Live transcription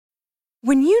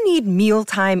When you need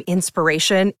mealtime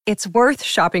inspiration, it's worth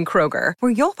shopping Kroger,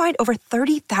 where you'll find over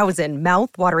 30,000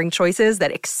 mouth-watering choices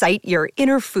that excite your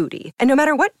inner foodie. And no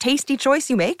matter what tasty choice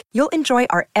you make, you'll enjoy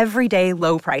our everyday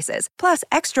low prices, plus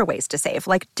extra ways to save,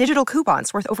 like digital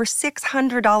coupons worth over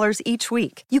 $600 each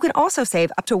week. You can also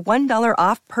save up to $1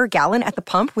 off per gallon at the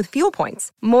pump with fuel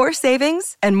points. More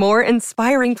savings and more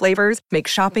inspiring flavors make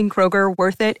shopping Kroger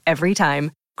worth it every time.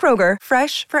 Kroger,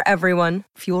 fresh for everyone.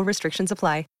 Fuel restrictions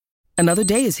apply. Another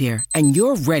day is here, and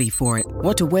you're ready for it.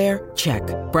 What to wear? Check.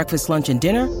 Breakfast, lunch, and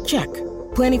dinner? Check.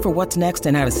 Planning for what's next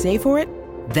and how to save for it?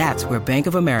 That's where Bank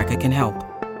of America can help.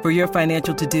 For your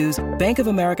financial to-dos, Bank of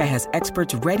America has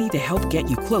experts ready to help get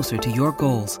you closer to your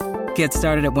goals. Get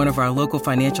started at one of our local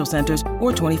financial centers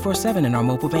or 24/7 in our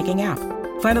mobile banking app.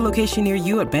 Find a location near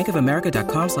you at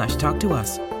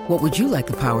bankofamerica.com/talktous. What would you like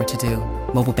the power to do?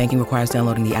 Mobile banking requires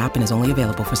downloading the app and is only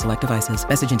available for select devices.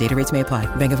 Message and data rates may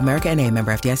apply. Bank of America N.A.,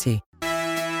 member FDIC.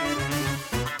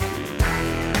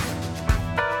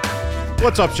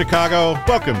 What's up, Chicago?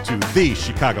 Welcome to the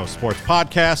Chicago Sports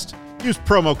Podcast. Use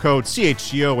promo code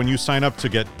CHGO when you sign up to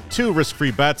get 2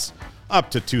 risk-free bets up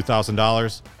to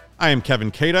 $2,000. I am Kevin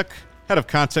Kaduk, head of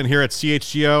content here at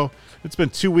CHGO. It's been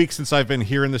 2 weeks since I've been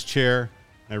here in this chair.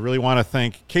 I really want to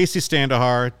thank Casey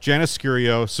Standahar, Janice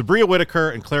Scurio, Sabria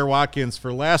Whitaker, and Claire Watkins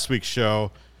for last week's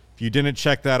show. If you didn't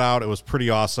check that out, it was pretty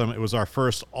awesome. It was our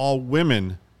first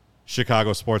all-women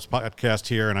Chicago sports podcast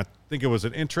here, and I think it was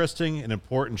an interesting and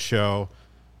important show.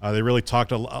 They really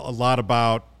talked a lot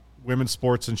about women's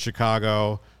sports in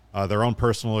Chicago, their own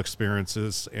personal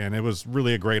experiences, and it was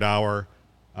really a great hour.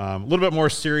 A little bit more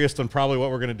serious than probably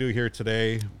what we're going to do here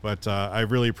today, but I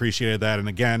really appreciated that. And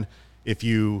again, if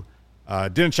you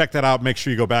didn't check that out, make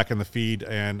sure you go back in the feed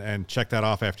and check that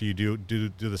off after you do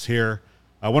this here.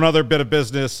 One other bit of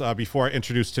business before I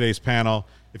introduce today's panel.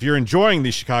 If you're enjoying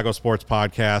the Chicago Sports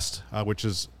Podcast, which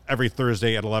is every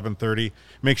Thursday at 11:30,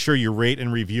 make sure you rate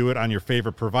and review it on your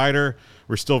favorite provider.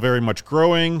 We're still very much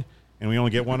growing, and we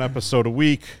only get 1 episode a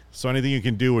week, so anything you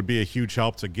can do would be a huge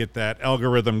help to get that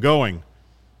algorithm going.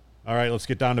 All right, let's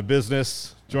get down to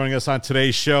business. Joining us on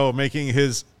today's show, making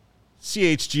his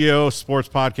CHGO Sports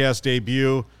Podcast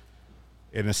debut,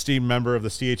 an esteemed member of the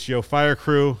CHGO Fire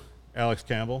Crew, Alex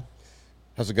Campbell.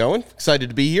 How's it going? Excited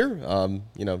to be here.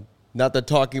 Not that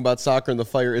talking about soccer and the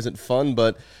Fire isn't fun,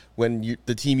 but when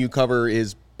the team you cover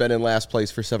is been in last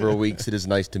place for several weeks, it is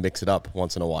nice to mix it up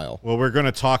once in a while. Well, we're going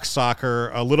to talk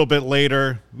soccer a little bit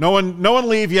later. No one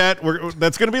leave yet.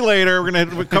 That's going to be later. We're going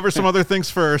to cover some other things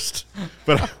first,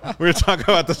 but we're going to talk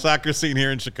about the soccer scene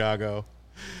here in Chicago.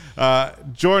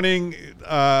 Joining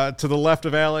to the left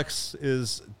of Alex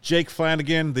is Jake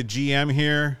Flanagan, the GM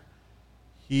here.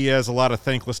 He has a lot of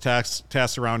thankless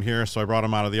tasks around here, so I brought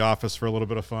him out of the office for a little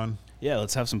bit of fun. Yeah,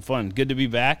 let's have some fun. Good to be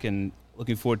back, and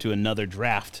looking forward to another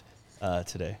draft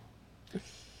today.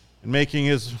 And making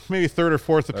his maybe third or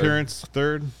fourth appearance,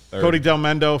 third. Cody Del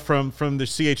Mendo from the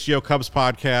CHGO Cubs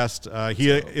podcast. He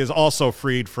is also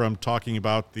freed from talking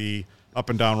about the up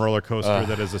and down roller coaster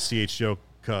that is the CHGO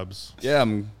Cubs. Yeah,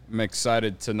 I'm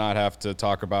excited to not have to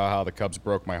talk about how the Cubs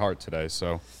broke my heart today.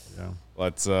 So yeah.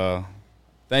 Let's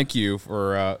thank you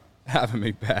for having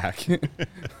me back.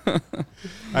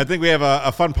 I think we have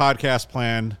a fun podcast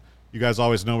planned. You guys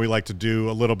always know we like to do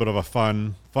a little bit of a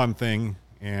fun thing.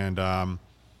 And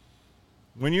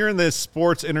when you're in this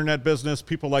sports internet business,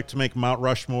 people like to make Mount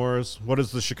Rushmores. What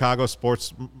is the Chicago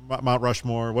sports Mount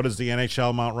Rushmore? What is the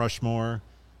NHL Mount Rushmore?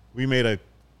 We made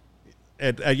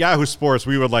at Yahoo Sports,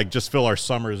 we would just fill our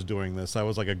summers doing this. That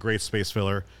was like a great space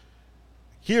filler.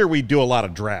 Here we do a lot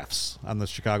of drafts on the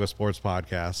Chicago Sports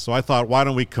Podcast. So I thought, why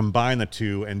don't we combine the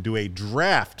two and do a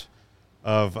draft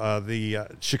of the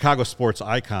Chicago sports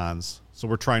icons? So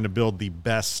we're trying to build the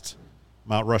best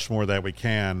Mount Rushmore that we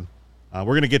can. We're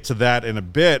going to get to that in a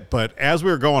bit. But as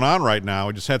we were going on right now,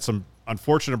 we just had some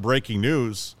unfortunate breaking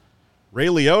news. Ray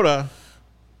Liotta,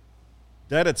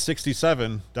 dead at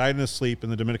 67, died in his sleep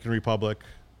in the Dominican Republic.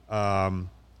 I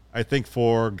think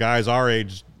for guys our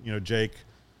age, Jake,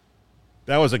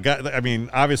 that was a guy,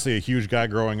 obviously a huge guy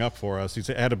growing up for us. He's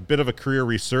had a bit of a career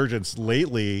resurgence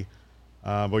lately.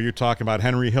 But you're talking about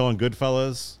Henry Hill and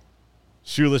Goodfellas,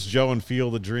 Shoeless Joe and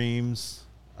Field of Dreams.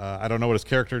 I don't know what his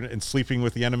character in Sleeping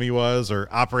with the Enemy was, or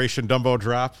Operation Dumbo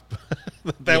Drop.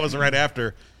 That was right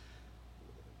after.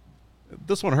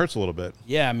 This one hurts a little bit.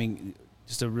 Yeah,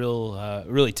 just a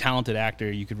really talented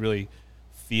actor. You could really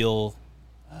feel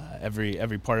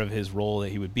every part of his role that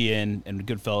he would be in, and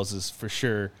Goodfellas is for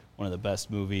sure one of the best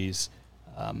movies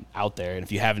out there. And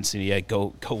if you haven't seen it yet,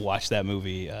 go watch that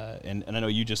movie. And I know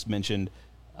you just mentioned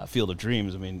Field of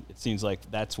Dreams. I mean, it seems like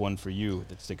that's one for you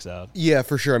that sticks out. Yeah,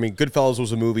 for sure. I mean, Goodfellas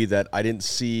was a movie that I didn't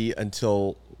see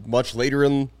until much later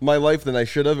in my life than I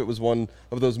should have. It was one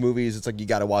of those movies, it's like you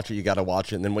got to watch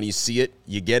it. And then when you see it,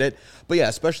 you get it. But yeah,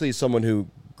 especially as someone who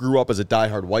grew up as a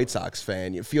diehard White Sox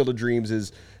fan, Field of Dreams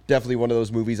is definitely one of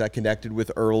those movies I connected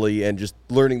with early, and just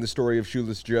learning the story of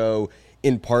Shoeless Joe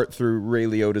in part through Ray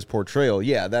Liotta's portrayal.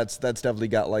 Yeah, that's definitely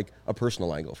got like a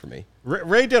personal angle for me.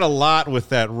 Ray did a lot with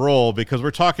that role, because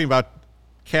we're talking about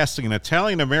casting an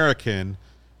Italian-American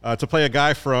to play a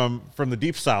guy from the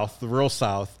deep South, the rural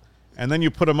South, and then you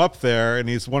put him up there, and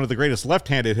he's one of the greatest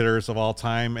left-handed hitters of all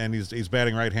time, and he's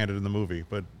batting right-handed in the movie.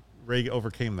 But Ray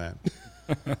overcame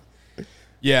that.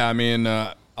 Yeah, I mean,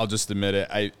 I'll just admit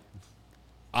it.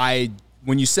 I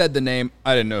when you said the name,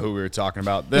 I didn't know who we were talking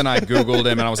about. Then I Googled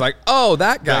him, and I was like, oh,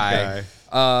 that guy.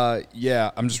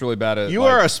 Yeah, I'm just really bad at it. You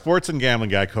are a sports and gambling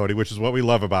guy, Cody, which is what we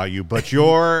love about you. But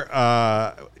your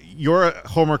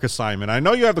homework assignment, I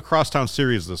know you have the Crosstown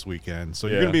series this weekend, so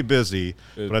you're going to be busy.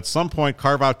 But at some point,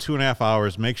 carve out 2.5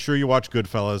 hours. Make sure you watch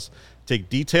Goodfellas. Take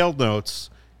detailed notes.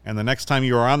 And the next time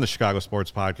you are on the Chicago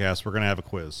Sports Podcast, we're going to have a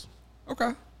quiz.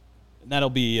 Okay. That'll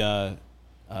be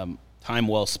time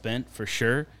well spent for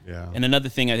sure. Yeah. And another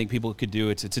thing I think people could do,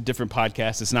 it's a different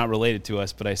podcast. It's not related to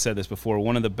us, but I said this before.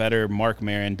 One of the better Mark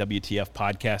Maron WTF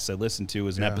podcasts I listened to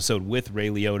was an episode with Ray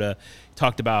Liotta. He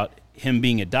talked about him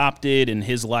being adopted and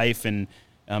his life, and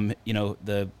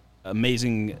the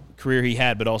amazing career he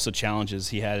had, but also challenges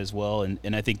he had as well.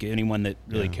 And I think anyone that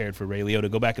really cared for Ray Liotta,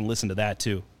 go back and listen to that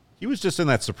too. He was just in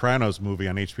that Sopranos movie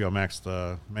on HBO Max,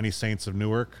 The Many Saints of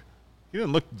Newark. He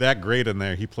didn't look that great in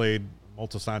there. He played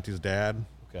Moltisanti's dad.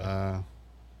 Okay.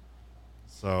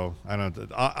 So I don't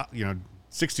know.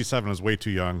 67 is way too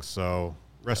young. So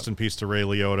rest in peace to Ray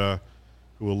Liotta,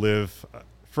 who will live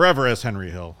forever as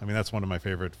Henry Hill. I mean, that's one of my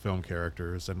favorite film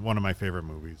characters and one of my favorite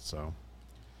movies. So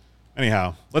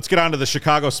anyhow, let's get on to the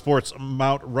Chicago Sports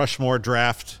Mount Rushmore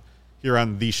draft here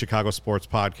on the Chicago Sports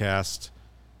Podcast.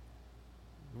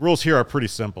 The rules here are pretty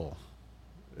simple.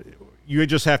 You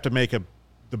just have to make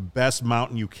the best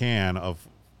mountain you can of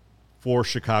 4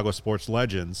 Chicago sports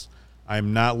legends.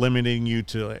 I'm not limiting you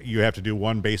to, you have to do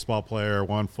one baseball player,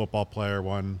 one football player,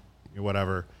 one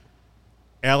whatever.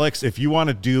 Alex, if you want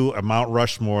to do a Mount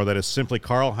Rushmore that is simply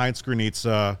Karl-Heinz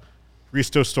Granitza,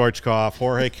 Risto Stoichkov,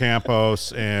 Jorge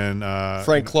Campos, and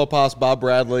Frank Klopas, Bob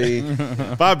Bradley.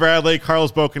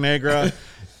 Carlos Bocanegra,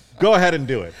 go ahead and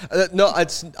do it. No,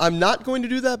 I'm not going to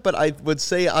do that, but I would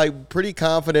say I'm pretty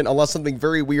confident, unless something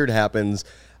very weird happens,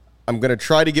 I'm going to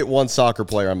try to get one soccer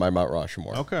player on my Mount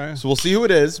Rushmore. Okay. So we'll see who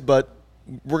it is, but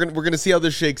we're going to see how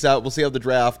this shakes out. We'll see how the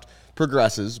draft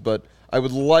progresses, but I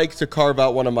would like to carve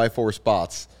out one of my 4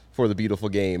 spots for the beautiful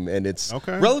game, and it's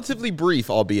relatively brief,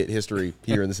 albeit history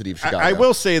here in the city of Chicago. I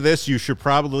will say this, you should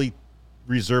probably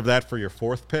reserve that for your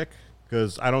 4th pick,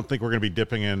 because I don't think we're going to be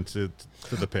dipping into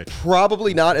the pick.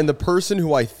 Probably not. And the person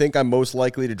who I think I'm most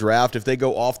likely to draft, if they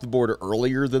go off the board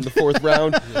earlier than the 4th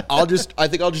round, I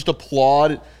think I'll just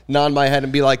applaud, nod my head,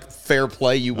 and be like, "Fair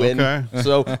play, you win." Okay.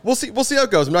 So we'll see how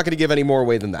it goes. I'm not going to give any more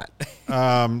away than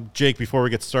that. Jake, before we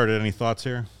get started, any thoughts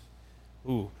here?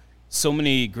 Ooh, so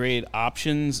many great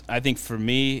options. I think for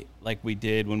me, like we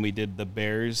did when we did the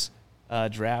Bears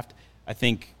draft, I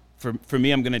think. For me,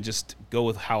 I'm going to just go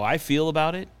with how I feel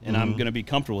about it, and I'm going to be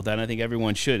comfortable with that, and I think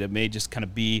everyone should. It may just kind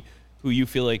of be who you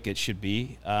feel like it should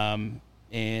be.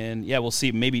 And, yeah, we'll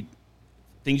see. Maybe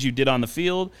things you did on the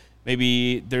field,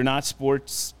 maybe they're not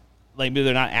sports, like maybe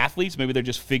they're not athletes, maybe they're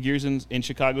just figures in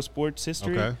Chicago sports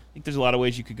history. Okay. I think there's a lot of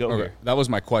ways you could go here. That was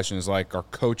my question, is like, are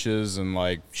coaches and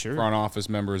front office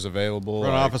members available?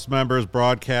 Front office members,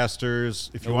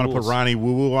 broadcasters. If you want to put Ronnie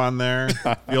Woo-Woo on there,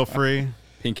 feel free.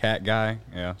 Pink hat guy,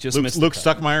 yeah. Luke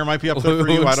Stuckmeyer might be up there for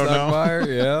you. I don't know.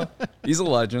 Yeah, he's a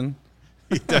legend.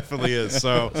 He definitely is.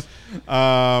 So,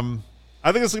 I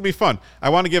think this is gonna be fun. I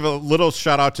want to give a little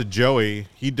shout out to Joey.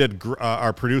 He did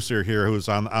our producer here, who's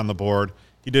on the board.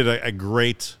 He did a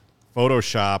great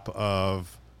Photoshop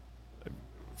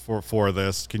for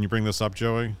this. Can you bring this up,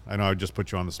 Joey? I know I just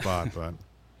put you on the spot, but.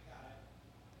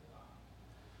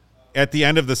 At the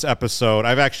end of this episode,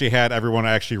 I've actually had everyone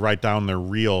actually write down their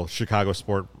real Chicago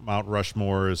Sport Mount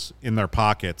Rushmores in their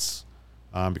pockets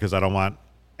because I don't want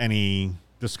any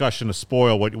discussion to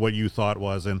spoil what you thought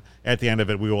was. And at the end of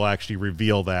it, we will actually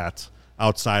reveal that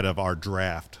outside of our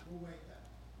draft. We'll wait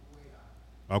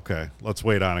on it. Okay, let's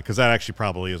wait on it because that actually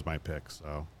probably is my pick.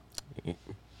 So,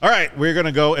 all right, we're going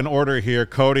to go in order here.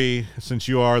 Cody, since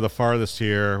you are the farthest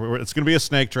here, it's going to be a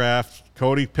snake draft.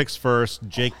 Cody picks first.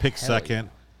 Jake picks second.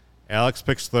 Yeah. Alex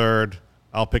picks third.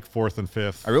 I'll pick fourth and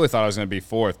fifth. I really thought I was going to be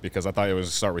fourth because I thought it was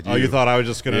to start with you. Oh, you thought I was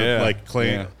just going to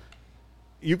claim? Yeah.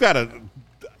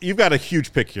 You've got a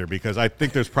huge pick here because I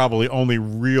think there's probably only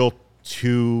real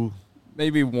two,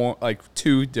 maybe one, like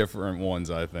two different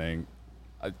ones. I think,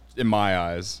 in my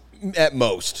eyes, at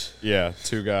most. Yeah,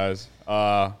 two guys.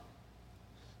 I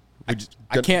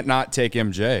can't not take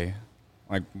MJ.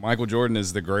 Like, Michael Jordan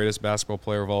is the greatest basketball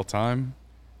player of all time.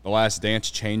 The Last Dance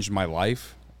changed my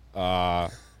life.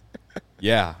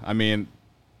 Yeah, I mean,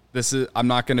 I'm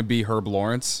not going to be Herb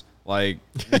Lawrence. Like,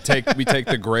 we take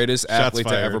the greatest athlete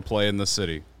to ever play in the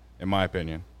city, in my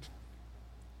opinion.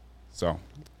 So,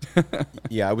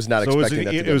 yeah, I was not expecting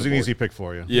that. It was an easy pick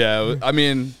for you. Yeah, I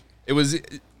mean, it was.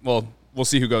 Well, we'll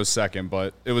see who goes second,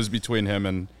 but it was between him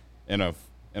and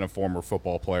a former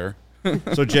football player.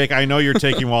 So, Jake, I know you're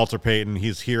taking Walter Payton.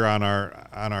 He's here on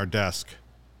our desk.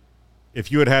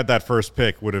 If you had that first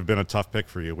pick, would have been a tough pick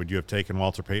for you. Would you have taken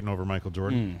Walter Payton over Michael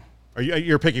Jordan?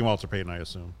 You're picking Walter Payton, I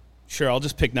assume. Sure, I'll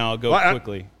just pick now. I'll go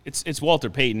quickly. It's Walter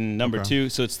Payton, number 2.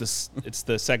 So it's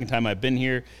the second time I've been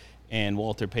here, and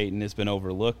Walter Payton has been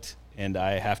overlooked, and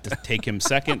I have to take him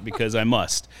second because I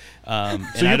must. So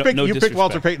you picked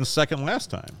Walter Payton second last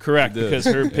time. Correct, because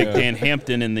Herb picked Dan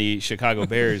Hampton in the Chicago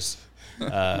Bears,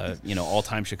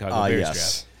 all-time Chicago Bears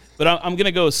draft. But I'm going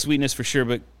to go with sweetness for sure,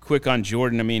 but quick on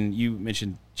Jordan. I mean, you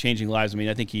mentioned changing lives. I mean,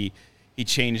 I think he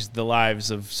changed the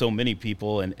lives of so many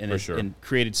people and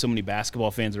created so many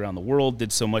basketball fans around the world,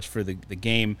 did so much for the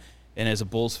game. And as a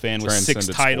Bulls fan with 6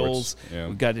 titles,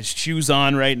 we've got his shoes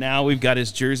on right now. We've got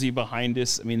his jersey behind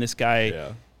us. I mean, this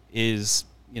guy is,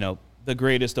 the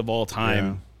greatest of all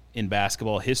time in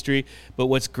basketball history. But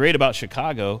what's great about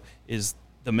Chicago is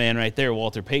the man right there,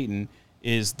 Walter Payton,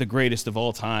 is the greatest of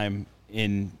all time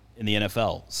in the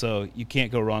NFL. So you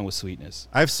can't go wrong with sweetness.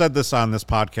 I've said this on this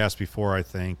podcast before, I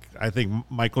think. I think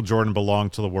Michael Jordan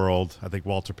belonged to the world. I think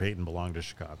Walter Payton belonged to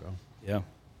Chicago. Yeah.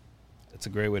 That's a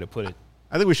great way to put it.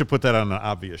 I think we should put that on an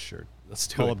obvious shirt. Let's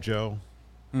do Call it. up Joe.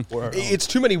 It's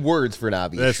too many words for an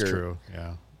obvious shirt. That's true,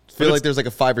 yeah. I feel like there's like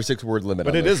a 5 or 6 word limit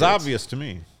on But it those is shirts. obvious to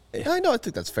me. I know, I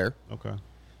think that's fair. Okay.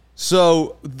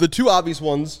 So the two obvious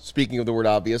ones, speaking of the word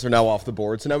obvious, are now off the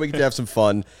board. So now we get to have some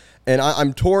fun. And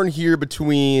I'm torn here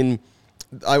between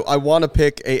I want to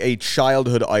pick a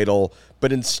childhood idol,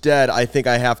 but instead I think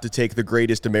I have to take the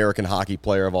greatest American hockey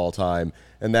player of all time,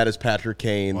 and that is Patrick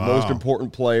Kane, most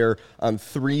important player on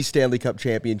 3 Stanley Cup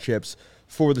championships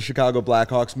for the Chicago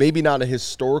Blackhawks. Maybe not a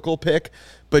historical pick,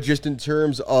 but just in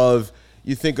terms of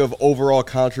you think of overall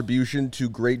contribution to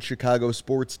great Chicago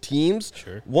sports teams.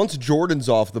 Sure. Once Jordan's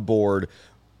off the board,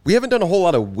 we haven't done a whole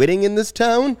lot of winning in this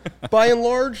town, by and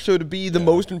large. So to be the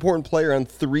most important player on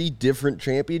 3 different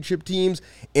championship teams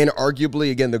and arguably,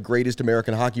 again, the greatest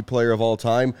American hockey player of all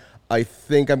time, I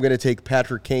think I'm going to take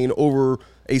Patrick Kane over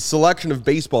a selection of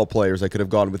baseball players I could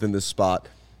have gone within this spot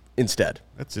instead.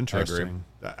 That's interesting.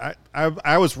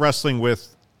 I was wrestling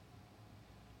with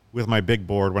my big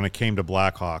board when it came to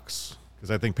Blackhawks because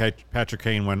I think Patrick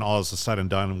Kane, when all is said and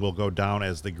done, will go down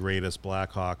as the greatest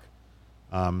Blackhawk.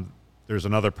 There's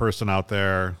another person out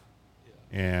there,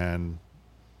 and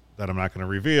that I'm not going to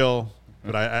reveal,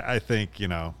 but I think,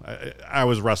 I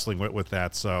was wrestling with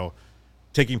that. So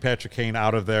taking Patrick Kane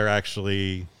out of there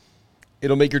actually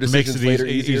it'll make your decisions makes it later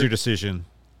easier decision.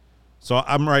 So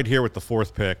I'm right here with the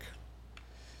 4th pick.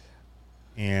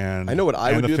 And I know what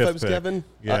I would do if I was pick. Kevin.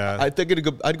 Yeah. I think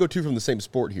I'd go 2 from the same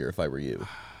sport here if I were you.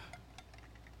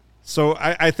 So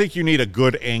I think you need a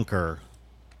good anchor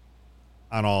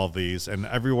on all of these, and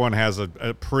everyone has a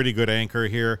pretty good anchor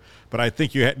here, but I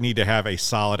think you need to have a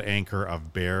solid anchor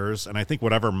of Bears, and I think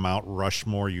whatever Mount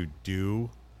Rushmore you do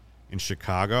in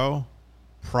Chicago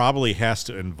probably has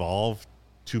to involve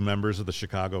 2 members of the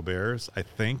Chicago Bears, I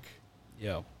think.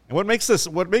 Yeah. And what makes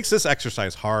this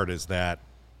exercise hard is that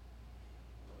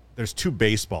there's 2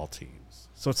 baseball teams.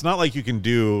 So it's not like you can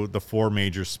do the 4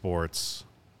 major sports.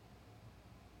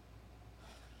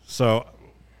 So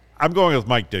I'm going with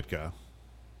Mike Ditka.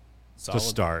 Solid. To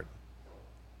start.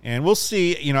 And we'll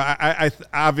see, I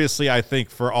obviously I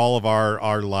think for all of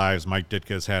our lives, Mike Ditka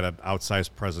has had an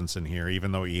outsized presence in here,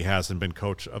 even though he hasn't been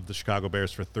coach of the Chicago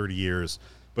Bears for 30 years,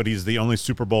 but he's the only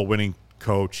Super Bowl winning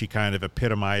coach. He kind of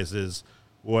epitomizes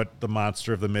what the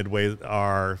monster of the Midway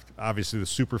are, obviously the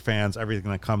super fans, everything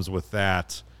that comes with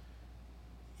that.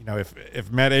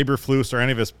 If Matt Eberflus or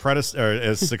any of his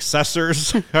his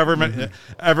successors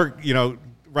ever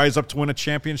rise up to win a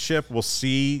championship, we'll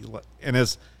see. And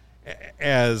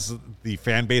as the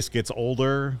fan base gets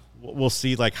older, we'll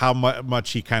see how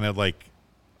much he kind of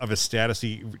of his status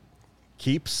he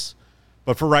keeps.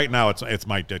 But for right now, it's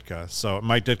Mike Ditka. So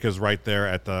Mike Ditka is right there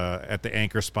at the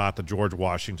anchor spot, the George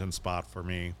Washington spot for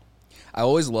me. I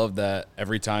always loved that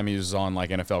every time he was on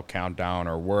like NFL Countdown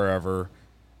or wherever,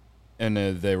 and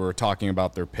they were talking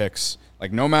about their picks.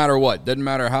 Like no matter what, didn't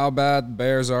matter how bad the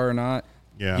Bears are or not.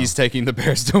 Yeah. He's taking the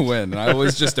Bears to win, and I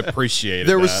always just appreciated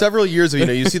There that. were several years of,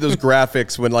 you see those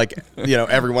graphics when, like,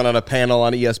 everyone on a panel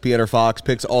on ESPN or Fox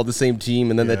picks all the same team,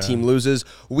 and then that team loses.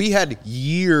 We had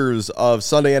years of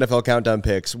Sunday NFL Countdown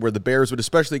picks where the Bears would,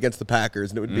 especially against the Packers,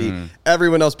 and it would be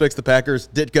everyone else picks the Packers,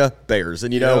 Ditka, Bears.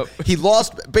 And, he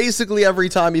lost basically every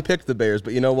time he picked the Bears,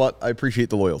 but you know what? I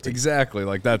appreciate the loyalty. Exactly.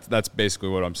 Like, that's basically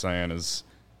what I'm saying is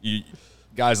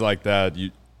guys like that,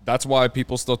 that's why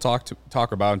people still talk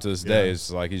about him to this day.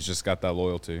 Is like he's just got that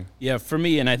loyalty. Yeah, for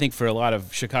me, and I think for a lot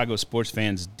of Chicago sports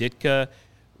fans, Ditka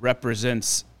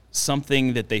represents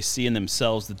something that they see in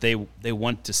themselves that they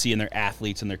want to see in their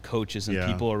athletes and their coaches and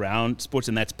people around sports,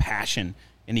 and that's passion.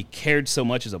 And he cared so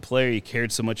much as a player, he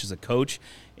cared so much as a coach,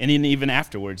 and even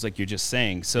afterwards, like you're just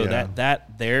saying. So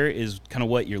that there is kind of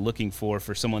what you're looking for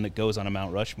someone that goes on a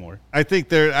Mount Rushmore. I think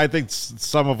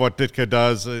some of what Ditka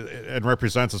does and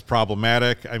represents is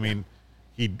problematic. I mean,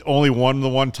 he only won the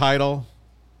one title.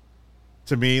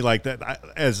 To me, like that,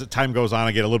 as time goes on,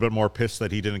 I get a little bit more pissed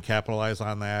that he didn't capitalize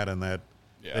on that, and that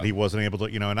he wasn't able to.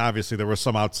 And obviously there were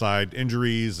some outside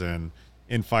injuries and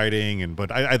infighting,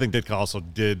 but I think Ditka also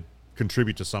did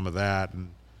contribute to some of that,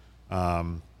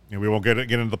 and we won't get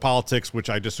into the politics, which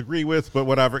I disagree with, but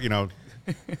whatever,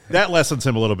 that lessens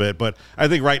him a little bit. But I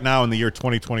think right now in the year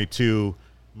 2022,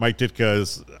 Mike Ditka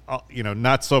is,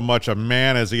 not so much a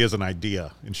man as he is an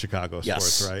idea in Chicago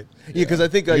sports, right? Yeah, because I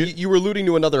think you were alluding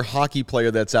to another hockey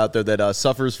player that's out there that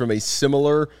suffers from a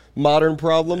similar modern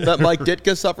problem that Mike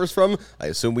Ditka suffers from. I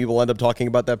assume we will end up talking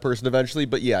about that person eventually.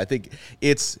 But yeah, I think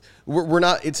it's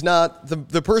not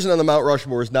the person on the Mount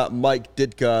Rushmore is not Mike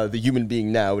Ditka, the human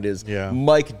being now. It is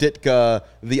Mike Ditka,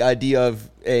 the idea of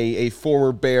a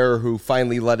former Bear who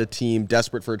finally led a team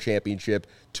desperate for a championship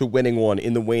to winning one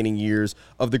in the waning years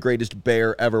of the greatest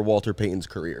Bear ever, Walter Payton's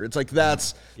career. It's like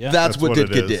that's what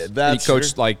Ditka did. He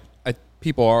coached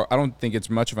I don't think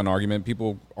it's much of an argument.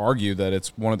 People argue that it's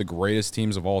one of the greatest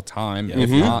teams of all time, if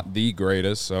not the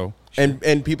greatest. So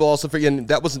and people also forget, and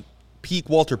that wasn't peak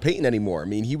Walter Payton anymore. I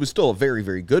mean, he was still a very,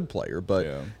 very good player, but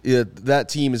that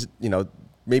team is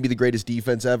maybe the greatest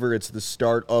defense ever. It's the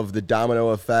start of the domino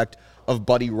effect of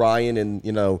Buddy Ryan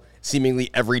and, seemingly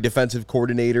every defensive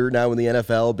coordinator now in the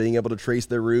NFL being able to trace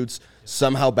their roots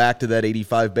somehow back to that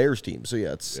 85 Bears team. So,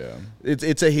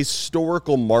 it's a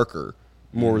historical marker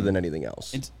more than anything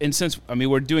else. And since,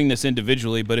 we're doing this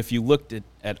individually, but if you looked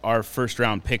at our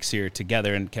first-round picks here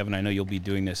together, and Kevin, I know you'll be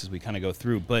doing this as we kind of go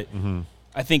through, but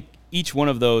I think each one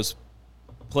of those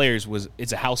players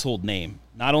it's a household name,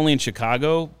 not only in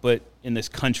Chicago, but in this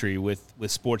country with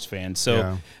sports fans.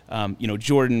 So,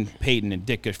 Jordan, Payton, and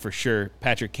Ditka for sure.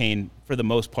 Patrick Kane, for the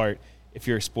most part, if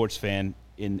you're a sports fan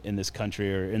in this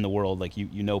country or in the world, like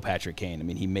you know Patrick Kane. I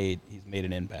mean, he's made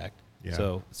an impact. Yeah.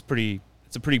 So it's a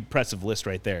pretty impressive list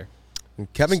right there.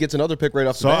 And Kevin gets another pick right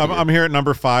off the bat. So I'm here at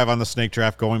number 5 on the snake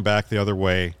draft, going back the other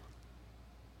way.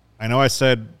 I know I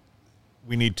said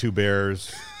we need 2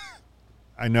 Bears.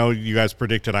 I know you guys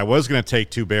predicted I was going to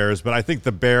take 2 Bears, but I think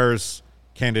the Bears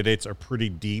candidates are pretty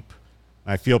deep.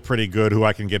 I feel pretty good who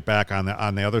I can get back on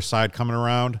the other side coming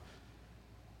around.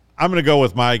 I'm going to go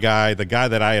with my guy, the guy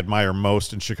that I admire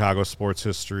most in Chicago sports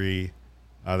history,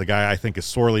 the guy I think is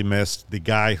sorely missed, the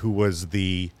guy who was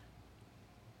the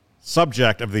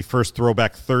subject of the first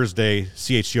Throwback Thursday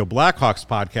CHGO Blackhawks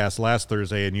podcast last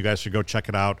Thursday, and you guys should go check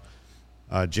it out.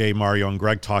 Jay, Mario, and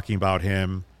Greg talking about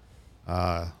him.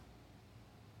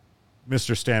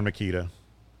 Mr. Stan Mikita.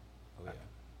 Oh, yeah.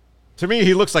 To me,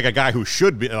 he looks like a guy who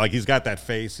should be, like, he's got that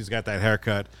face, he's got that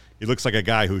haircut. He looks like a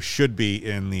guy who should be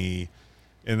in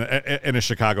a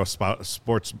Chicago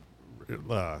sports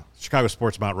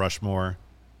Mount Rushmore.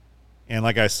 And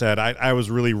like I said, I was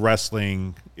really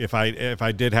wrestling if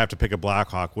I did have to pick a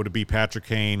Blackhawk, would it be Patrick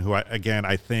Kane, who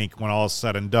I think when all is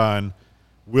said and done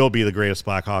will be the greatest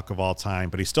Blackhawk of all time,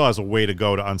 but he still has a way to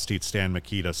go to unseat Stan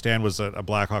Mikita. Stan was a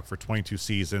Blackhawk for 22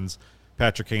 seasons.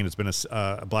 Patrick Kane has been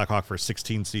a Blackhawk for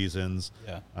 16 seasons.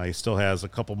 Yeah. He still has a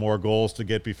couple more goals to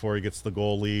get before he gets the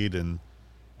goal lead and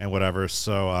whatever.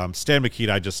 So Stan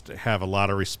Mikita, I just have a lot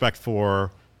of respect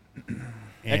for.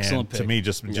 Excellent pick. To me,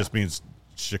 just means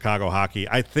Chicago hockey.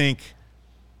 I think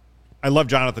I love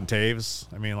Jonathan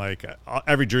Toews. I mean, like,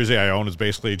 every jersey I own is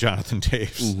basically Jonathan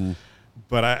Toews. Mm-hmm.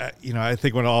 But I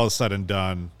think when all is said and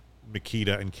done,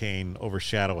 Mikita and Kane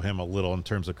overshadow him a little in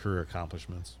terms of career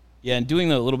accomplishments. Yeah, and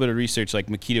doing a little bit of research, like,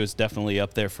 Mikita was definitely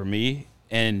up there for me.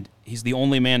 and he's the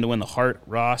only man to win the Hart,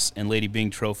 Ross, and Lady Byng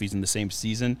trophies in the same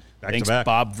season. Back Thanks to back.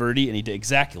 Bob Verdi, and he did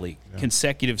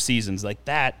consecutive seasons. Like,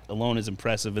 that alone is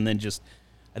impressive. And then just,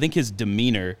 I think his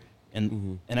demeanor,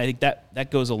 and I think that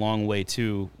goes a long way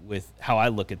too with how I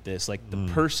look at this. Like, the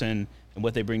person and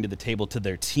what they bring to the table to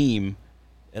their team,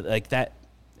 like that.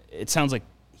 It sounds like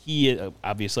he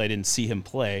obviously I didn't see him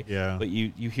play, but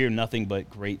you hear nothing but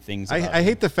great things about him. I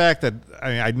hate the fact that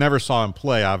I never saw him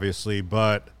play, obviously,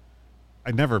 but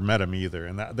I never met him either,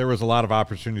 and there was a lot of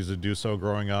opportunities to do so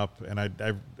growing up. And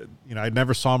I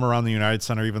never saw him around the United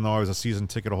Center, even though I was a season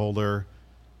ticket holder,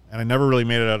 and I never really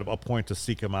made it a point to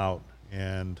seek him out.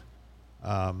 And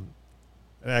an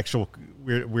actual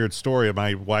weird story: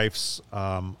 my wife's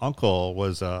uncle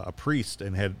was a priest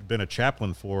and had been a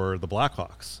chaplain for the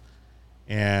Blackhawks.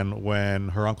 And when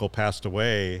her uncle passed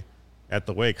away at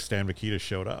the wake, Stan Mikita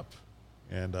showed up,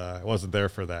 and I wasn't there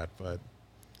for that, but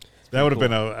that would have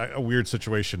been a weird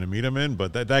situation to meet him in.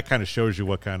 But that kind of shows you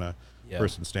what kind of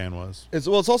person Stan was. It's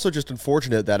also just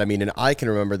unfortunate that, and I can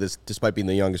remember this despite being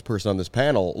the youngest person on this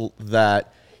panel,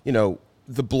 that,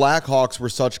 the Blackhawks were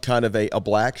such kind of a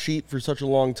black sheep for such a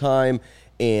long time.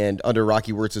 And under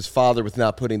Rocky Wirtz's father, with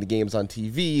not putting the games on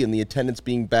TV and the attendance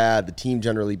being bad, the team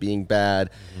generally being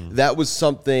bad, that was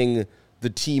something the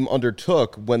team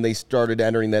undertook when they started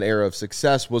entering that era of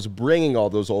success, was bringing all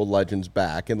those old legends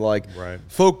back and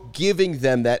folk giving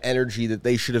them that energy that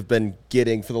they should have been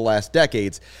getting for the last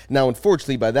decades. Now,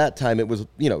 unfortunately, by that time, it was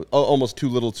almost too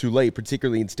little too late,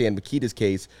 particularly in Stan Mikita's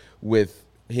case, with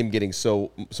him getting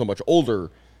so much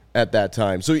older at that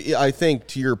time. So I think,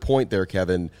 to your point there,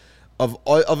 Kevin,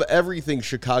 of everything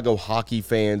Chicago hockey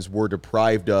fans were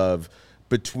deprived of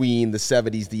between the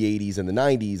 70s, the 80s, and the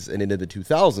 90s, and into the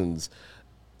 2000s,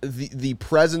 the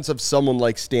presence of someone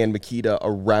like Stan Mikita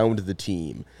around the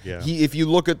team. Yeah. If you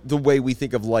look at the way we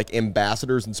think of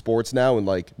ambassadors in sports now and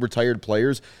retired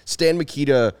players, Stan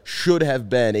Mikita should have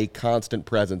been a constant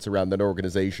presence around that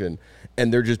organization,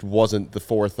 and there just wasn't the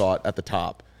forethought at the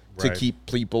top to keep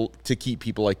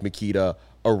people like Mikita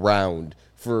around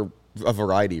for a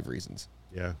variety of reasons.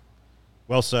 Yeah.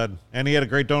 Well said. And he had a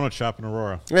great donut shop in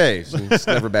Aurora. Hey, it's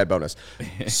never a bad bonus.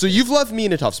 So you've left me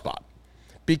in a tough spot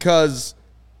because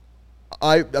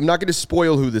I'm not going to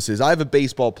spoil who this is. I have a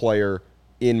baseball player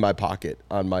in my pocket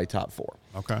on my top 4.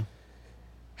 Okay.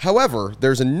 However,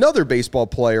 there's another baseball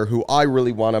player who I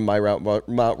really want on my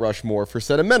Mount Rushmore for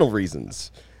sentimental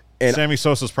reasons. And Sammy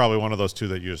Sosa's probably one of those two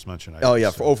that you just mentioned.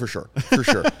 For sure. For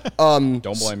sure. Don't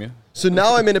blame you. So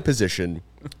now I'm in a position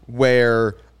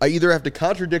where I either have to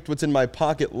contradict what's in my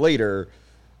pocket later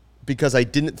because I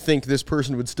didn't think this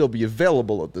person would still be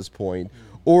available at this point,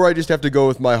 or I just have to go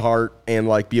with my heart and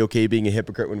be okay being a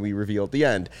hypocrite when we reveal at the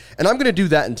end. And I'm going to do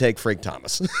that and take Frank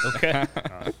Thomas. Okay.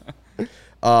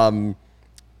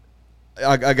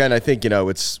 Again, I think,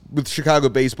 it's with Chicago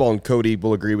baseball, and Cody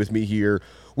will agree with me here.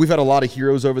 We've had a lot of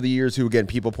heroes over the years who, again,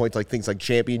 people point to things like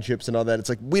championships and all that.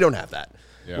 It's we don't have that.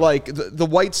 Yeah. The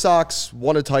White Sox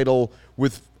won a title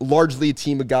with largely a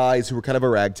team of guys who were kind of a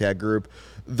ragtag group.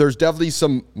 There's definitely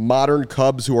some modern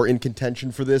Cubs who are in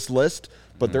contention for this list,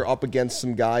 but they're up against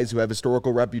some guys who have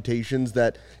historical reputations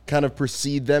that kind of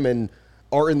precede them and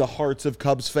are in the hearts of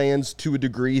Cubs fans to a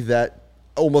degree that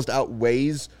almost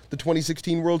outweighs the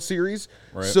 2016 World Series.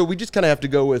 Right. So we just kind of have to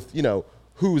go with,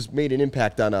 who's made an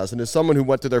impact on us. And as someone who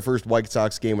went to their first White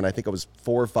Sox game when I think I was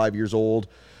 4 or 5 years old,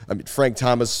 Frank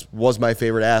Thomas was my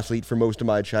favorite athlete for most of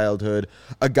my childhood,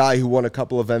 a guy who won a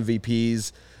couple of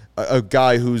MVPs, a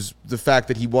guy who's the fact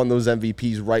that he won those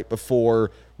MVPs right before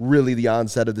really the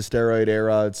onset of the steroid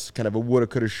era. It's kind of a woulda,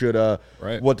 coulda, shoulda.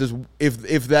 Right. What does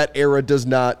if that era does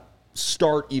not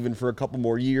start even for a couple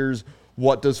more years,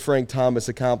 what does Frank Thomas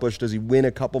accomplish? Does he win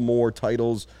a couple more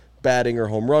titles, batting or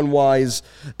home run wise?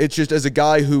 It's just, as a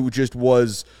guy who just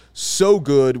was so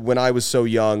good when I was so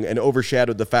young and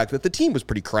overshadowed the fact that the team was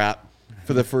pretty crap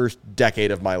for the first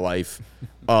decade of my life.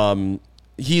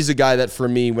 He's a guy that, for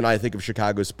me, when I think of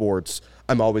Chicago sports,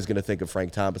 I'm always going to think of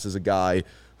Frank Thomas as a guy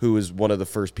who is one of the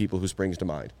first people who springs to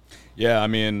mind. Yeah,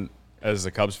 as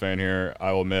a Cubs fan here,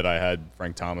 I will admit I had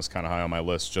Frank Thomas kind of high on my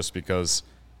list just because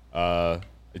I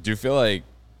do feel like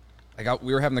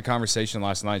we were having the conversation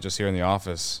last night just here in the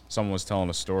office. Someone was telling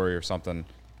a story or something,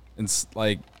 and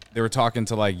they were talking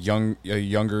to a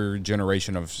younger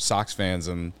generation of Sox fans,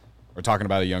 and we're talking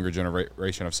about a younger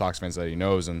generation of Sox fans that he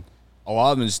knows, and a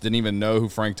lot of them just didn't even know who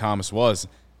Frank Thomas was.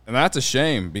 And that's a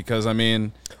shame because,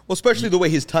 well, especially the way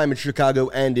his time in Chicago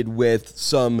ended with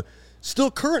some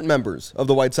still current members of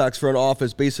the White Sox front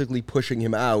office basically pushing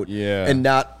him out. Yeah. And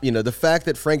not, the fact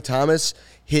that Frank Thomas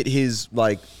hit his,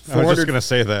 400... I was just going to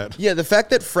say that. Yeah, the fact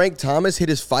that Frank Thomas hit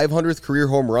his 500th career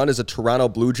home run as a Toronto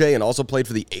Blue Jay and also played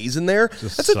for the A's in there,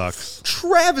 that's sucks. a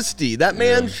travesty. That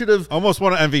man should have... Almost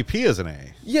won an MVP as an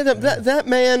A. Yeah, that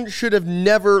man should have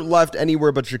never left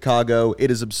anywhere but Chicago.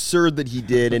 It is absurd that he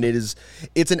did, and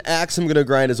it's an axe I'm going to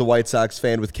grind as a White Sox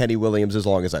fan with Kenny Williams as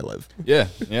long as I live. Yeah.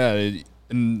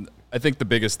 And I think the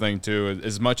biggest thing, too,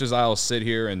 as much as I'll sit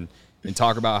here and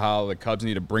talk about how the Cubs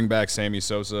need to bring back Sammy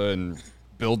Sosa and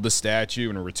build the statue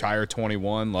and retire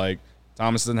 21, like,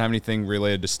 Thomas doesn't have anything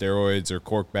related to steroids or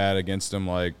cork bat against him.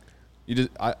 Like,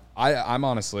 I'm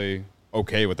honestly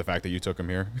okay with the fact that you took him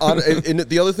here. And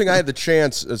the other thing, I had the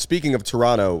chance, speaking of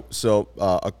Toronto, so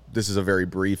this is a very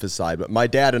brief aside, but my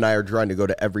dad and I are trying to go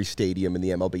to every stadium in the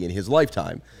MLB in his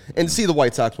lifetime and see the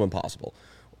White Sox when possible.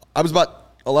 I was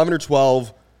about 11 or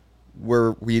 12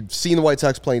 where we had seen the White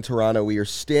Sox play in Toronto. We are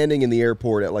standing in the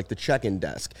airport at the check-in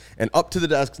desk, and up to the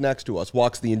desk next to us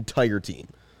walks the entire team.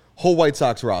 Whole White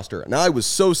Sox roster. Now, I was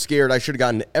so scared I should have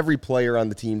gotten every player on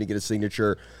the team to get a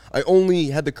signature. I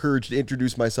only had the courage to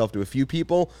introduce myself to a few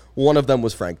people. One of them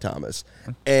was Frank Thomas.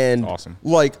 And awesome.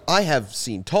 I have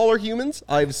seen taller humans.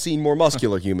 I've seen more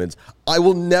muscular humans. I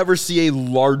will never see a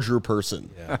larger person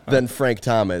than Frank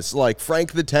Thomas.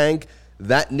 Frank the Tank,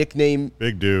 that nickname.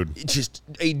 Big dude. Just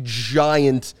a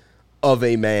giant of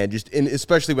a man,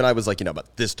 especially when I was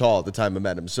about this tall at the time I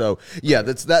met him. So yeah,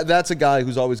 that's a guy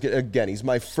who's always he's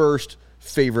my first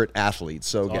favorite athlete.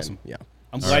 So again, awesome. Yeah,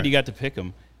 I'm glad you got to pick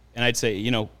him, and I'd say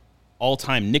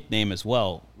all-time nickname as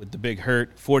well with the Big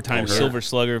Hurt, 4-time Silver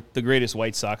Slugger, the greatest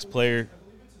White Sox player.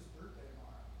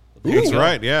 That's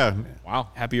right. Yeah. Wow,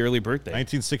 happy early birthday.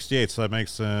 1968. So that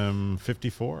makes him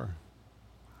 54.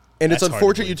 And That's it's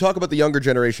unfortunate you talk about the younger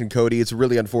generation, Cody. It's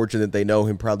really unfortunate that they know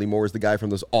him probably more as the guy from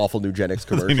those awful Nugenics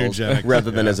commercials rather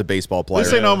than as a baseball player. At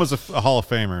least they know him as a Hall of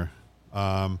Famer.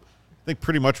 I think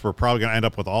pretty much we're probably going to end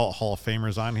up with all Hall of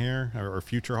Famers on here or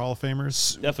future Hall of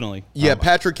Famers. Definitely. Yeah,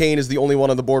 Patrick Kane is the only one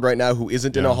on the board right now who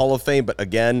isn't in a Hall of Fame, but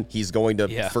again, he's going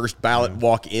to first ballot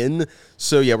walk in.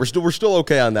 So yeah, we're still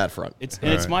okay on that front.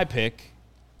 It's my pick.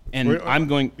 And I'm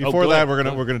going. Before that, we're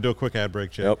gonna do a quick ad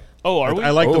break, Jake. Yep. Oh, are we? I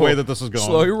like the way that this is going.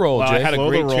 Slow your roll, Wow, Jake. I had a Slow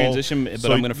great the roll. transition, but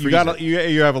So I'm going to freeze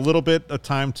you have a little bit of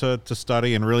time to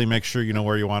study and really make sure you know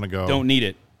where you want to go. Don't need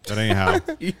it. But anyhow,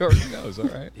 He already knows, all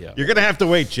right. Yeah. you're gonna have to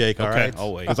wait, Jake. All Okay, right,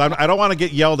 I'll wait. 'Cause I don't want to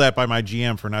get yelled at by my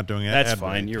GM for not doing it. That's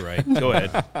fine. You're right. Go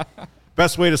ahead.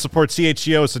 Best way to support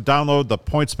CHGO is to download the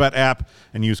PointsBet app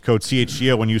and use code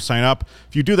CHGO when you sign up.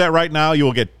 If you do that right now, you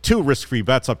will get 2 risk-free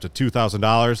bets up to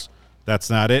 $2,000.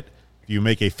 That's not it. If you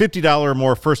make a $50 or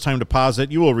more first-time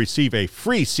deposit, you will receive a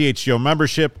free CHGO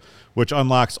membership, which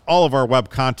unlocks all of our web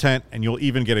content, and you'll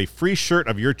even get a free shirt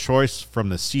of your choice from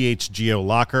the CHGO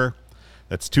locker.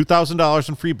 That's $2,000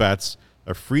 in free bets,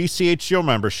 a free CHGO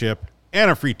membership,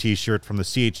 and a free T-shirt from the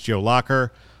CHGO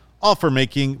locker, all for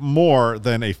making more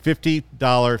than a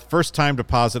 $50 first-time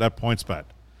deposit at PointsBet.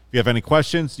 If you have any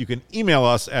questions, you can email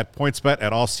us at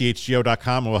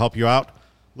pointsbet@allchgo.com, and we'll help you out.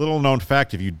 Little known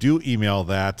fact, if you do email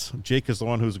that, Jake is the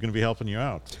one who's going to be helping you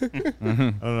out. I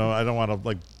don't know. I don't want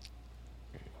to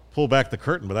pull back the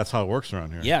curtain, but that's how it works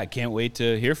around here. Yeah, I can't wait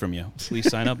to hear from you. Please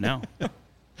sign up now. All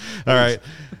right.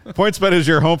 PointsBet is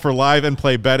your home for live and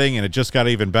play betting, and it just got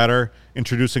even better.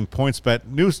 Introducing PointsBet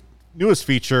newest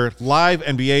feature, Live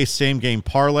NBA Same Game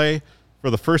Parlay. For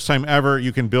the first time ever,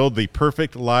 you can build the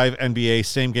perfect live NBA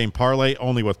Same Game Parlay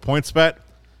only with PointsBet.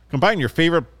 Combine your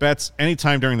favorite bets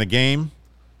anytime during the game.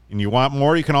 And you want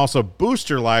more, you can also boost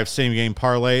your live same-game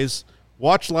parlays.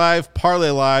 Watch live, parlay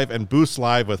live, and boost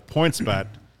live with PointsBet.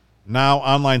 Now,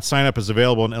 online sign-up is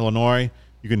available in Illinois.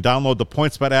 You can download the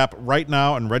PointsBet app right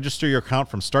now and register your account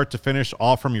from start to finish,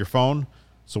 all from your phone.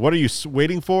 So what are you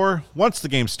waiting for? Once the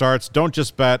game starts, don't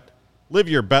just bet. Live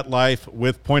your bet life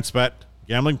with PointsBet.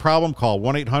 Gambling problem? Call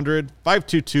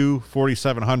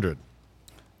 1-800-522-4700.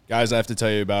 Guys, I have to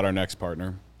tell you about our next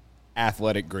partner,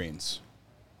 Athletic Greens.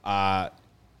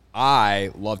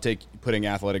 I love putting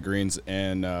Athletic Greens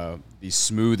in these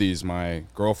smoothies my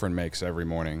girlfriend makes every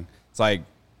morning. It's like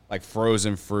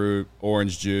frozen fruit,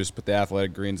 orange juice, put the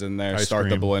Athletic Greens in there, start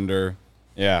the blender.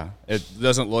 Yeah, it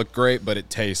doesn't look great, but it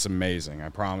tastes amazing, I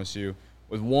promise you.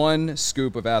 With 1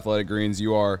 scoop of Athletic Greens,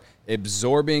 you are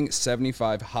absorbing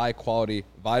 75 high-quality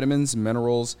vitamins,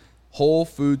 minerals, whole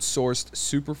food-sourced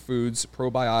superfoods,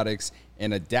 probiotics,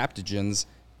 and adaptogens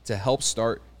to help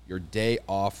start your day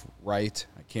off right.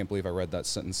 I can't believe I read that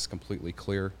sentence completely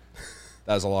clear.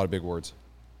 That is a lot of big words.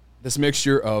 This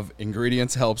mixture of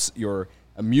ingredients helps your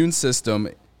immune system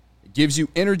It gives you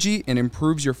energy and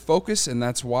improves your focus, and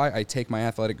that's why I take my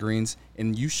Athletic Greens,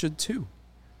 and you should too.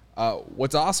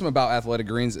 What's awesome about Athletic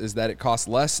Greens is that it costs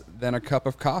less than a cup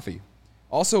of coffee.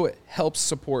 Also, it helps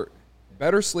support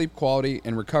better sleep quality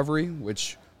and recovery,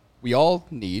 which we all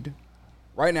need.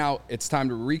 Right now, it's time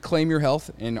to reclaim your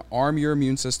health and arm your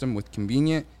immune system with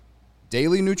convenient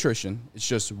daily nutrition. It's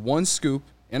just 1 scoop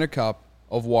in a cup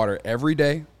of water every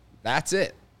day. That's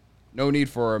it. No need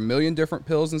for a million different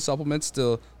pills and supplements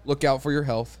to look out for your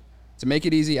health. To make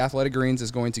it easy, Athletic Greens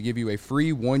is going to give you a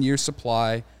free 1-year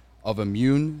supply of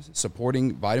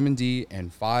immune-supporting vitamin D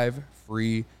and 5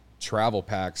 free travel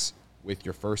packs with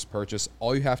your first purchase.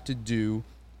 All you have to do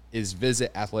is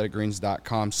visit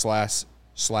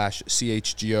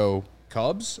athleticgreens.com/CHGO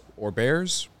Cubs or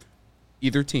Bears,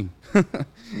 either team.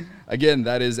 Again,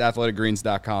 that is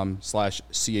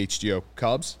athleticgreens.com/CHGO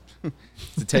Cubs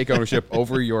to take ownership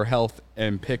over your health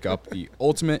and pick up the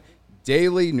ultimate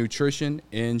daily nutrition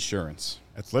insurance.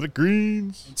 Athletic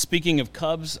Greens. Speaking of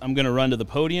Cubs, I'm going to run to the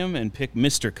podium and pick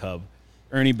Mr. Cub,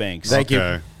 Ernie Banks. Thank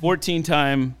you.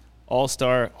 14-time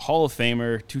All-Star, Hall of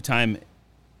Famer, 2-time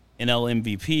NL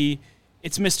MVP.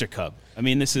 It's Mr. Cub. I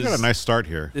mean, this is got a nice start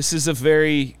here. This is a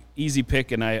very easy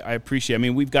pick, and I appreciate it. I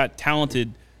mean, we've got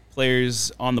talented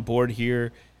players on the board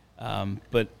here,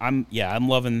 but I'm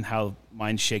loving how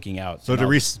mine's shaking out. So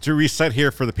to reset here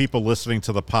for the people listening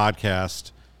to the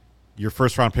podcast, your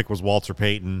first-round pick was Walter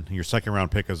Payton. Your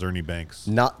second-round pick is Ernie Banks.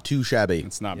 Not too shabby.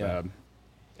 It's not bad.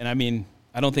 And, I mean,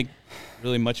 I don't think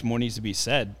really much more needs to be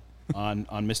said on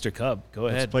Mr. Cub. Go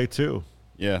ahead. Let's play 2.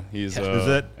 Yeah, he's Is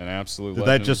it? an absolute Did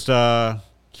legend. that just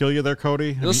kill you there,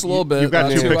 Cody? Just a little bit. You've got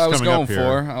That's two who picks I was coming going up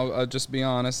here. for. I'll just be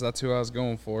honest. That's who I was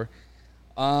going for.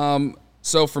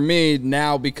 So for me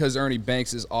now, because Ernie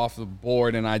Banks is off the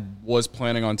board and I was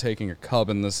planning on taking a Cub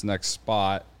in this next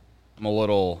spot, I'm a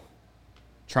little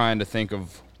trying to think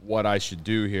of what I should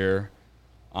do here.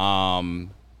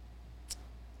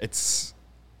 It's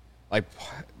like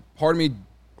part of me,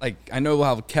 like I know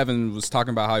how Kevin was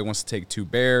talking about how he wants to take 2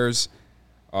 Bears,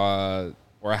 or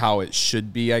how it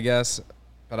should be, I guess.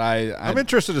 But I'm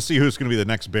interested to see who's going to be the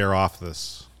next Bear off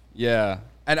this. Yeah.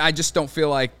 And I just don't feel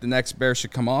like the next Bear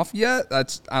should come off yet. I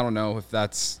don't know if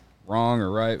that's wrong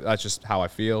or right. That's just how I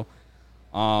feel.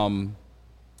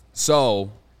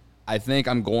 So I think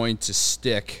I'm going to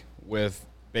stick with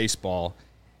baseball.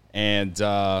 And,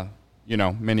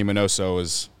 Manny Minoso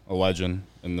is a legend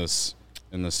in this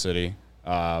city.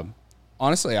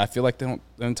 Honestly, I feel like they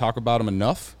don't talk about him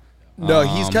enough. No,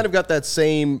 he's kind of got that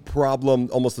same problem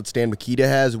almost that Stan Mikita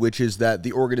has, which is that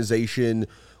the organization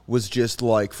was just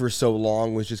like for so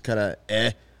long was just kind of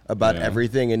about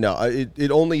everything. And no,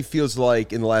 it only feels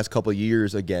like in the last couple of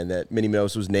years, again, that Manny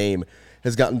Minoso's name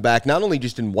has gotten back, not only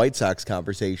just in White Sox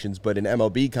conversations, but in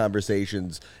MLB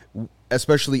conversations,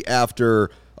 especially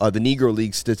after the Negro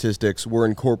League statistics were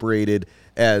incorporated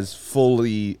as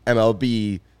fully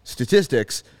MLB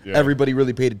statistics. Yeah. Everybody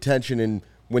really paid attention. And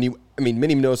Manny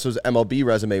Minoso's MLB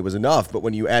resume was enough, but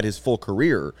when you add his full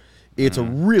career, it's a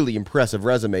really impressive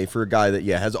resume for a guy that,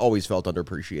 has always felt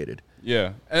underappreciated.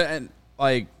 Yeah, and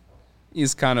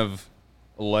he's kind of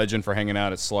a legend for hanging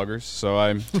out at Sluggers, so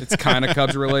it's kind of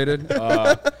Cubs related.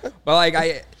 But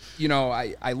I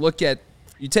look at,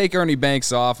 you take Ernie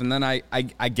Banks off, and then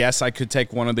I guess I could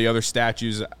take one of the other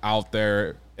statues out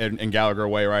there in Gallagher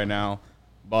Way right now,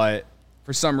 but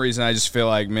for some reason I just feel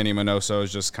like Manny Minoso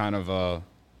is just kind of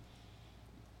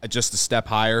just a step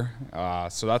higher,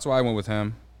 so that's why I went with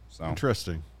him. So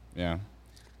interesting. Yeah.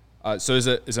 So is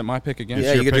it my pick again?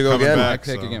 Yeah, you get to go again. My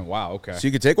pick again. Wow. Okay. So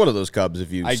you could take one of those Cubs if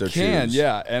you so choose.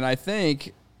 Yeah. And I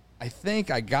think I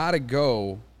gotta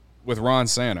go with Ron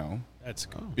Santo. That's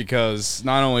cool. Because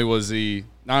not only is he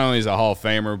a Hall of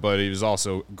Famer, but he was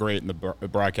also great in the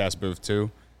broadcast booth too.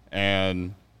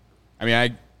 And I mean,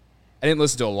 I didn't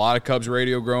listen to a lot of Cubs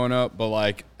radio growing up, but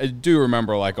like I do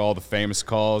remember like all the famous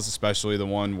calls, especially the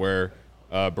one where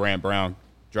Brant Brown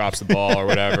drops the ball or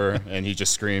whatever, and he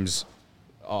just screams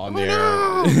on the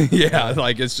air. Yeah,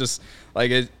 like it's just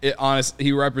like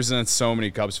he represents so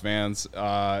many Cubs fans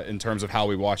in terms of how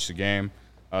we watch the game.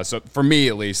 So for me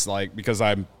at least, like because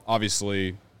I'm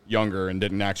obviously younger and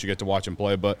didn't actually get to watch him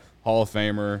play, but Hall of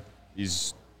Famer,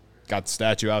 he's got the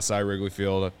statue outside Wrigley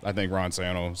Field. I think Ron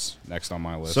Santo's next on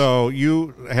my list. So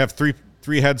you have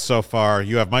three heads so far.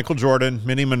 You have Michael Jordan,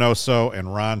 Manny Minoso,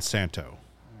 and Ron Santo.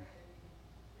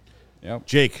 Yep.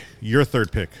 Jake, your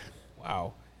third pick.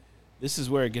 Wow. This is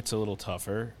where it gets a little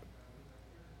tougher.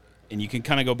 And you can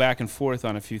kind of go back and forth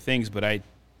on a few things, but I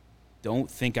don't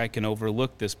think I can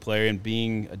overlook this player. And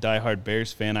being a diehard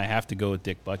Bears fan, I have to go with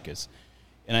Dick Butkus.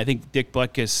 And I think Dick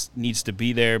Butkus needs to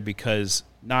be there because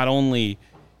not only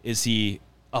is he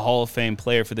a Hall of Fame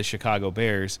player for the Chicago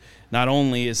Bears, not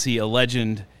only is he a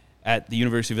legend at the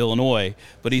University of Illinois,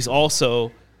 but he's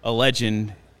also a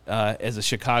legend as a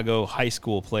Chicago high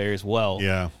school player as well.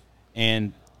 Yeah.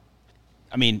 And,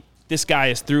 I mean, this guy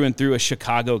is through and through a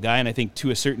Chicago guy, and I think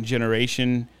to a certain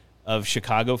generation of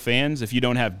Chicago fans, if you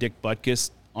don't have Dick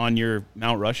Butkus on your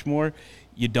Mount Rushmore,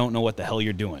 you don't know what the hell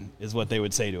you're doing, is what they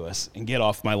would say to us. And get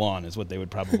off my lawn is what they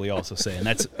would probably also say. And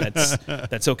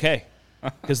that's okay,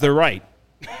 because they're right.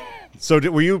 So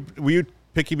were you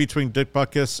picky between Dick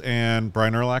Butkus and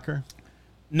Brian Urlacher?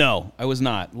 No, I was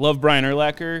not. Love Brian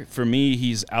Urlacher. For me,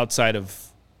 he's outside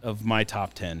of my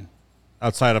top 10.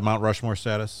 Outside of Mount Rushmore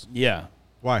status? Yeah.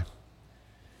 Why?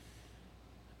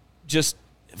 Just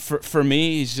for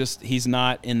me, he's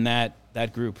not in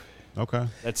that group. Okay.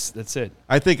 That's it.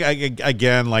 I think,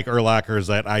 again, like Urlacher is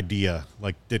that idea.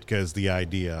 Like Ditka is the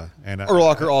idea. And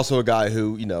Urlacher also a guy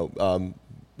who,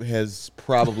 has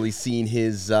probably seen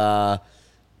his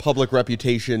public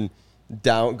reputation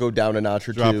go down a notch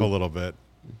or drop two. a little bit.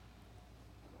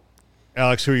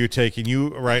 Alex, who are you taking? You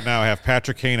right now have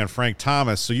Patrick Kane and Frank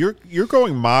Thomas, so you're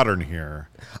going modern here.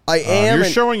 I am. You're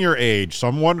showing your age, so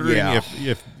I'm wondering Yeah.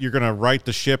 if you're going to right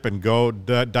the ship and go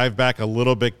dive back a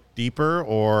little bit deeper,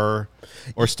 or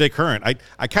stay current.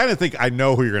 I kind of think I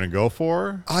know who you're going to go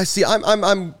for. I see.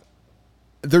 I'm.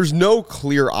 There's no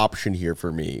clear option here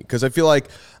for me because I feel like.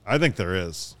 I think there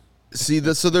is. See,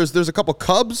 so there's a couple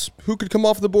Cubs who could come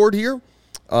off the board here.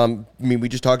 We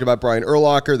just talked about Brian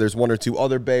Urlacher. There's one or two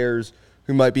other Bears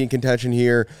who might be in contention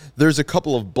here. There's a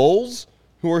couple of Bulls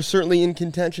who are certainly in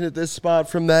contention at this spot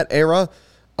from that era.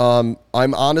 I'm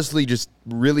honestly just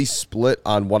really split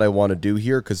on what I want to do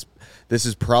here because this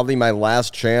is probably my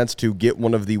last chance to get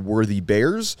one of the worthy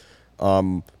Bears.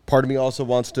 Part of me also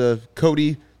wants to –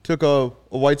 Cody took a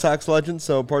White Sox legend,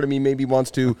 so part of me maybe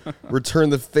wants to return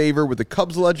the favor with the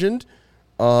Cubs legend.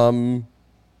 Man,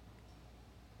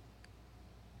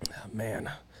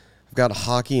 I've got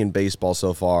hockey and baseball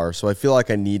so far, so I feel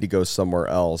like I need to go somewhere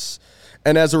else.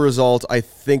 And as a result, I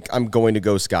think I'm going to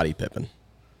go Scottie Pippen.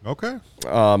 Okay.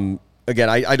 Again,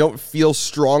 I don't feel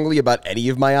strongly about any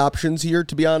of my options here,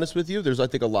 to be honest with you. There's, I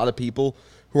think, a lot of people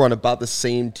who are on about the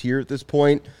same tier at this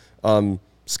point.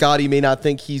 Scottie may not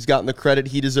think he's gotten the credit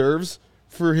he deserves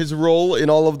for his role in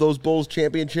all of those Bulls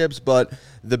championships, but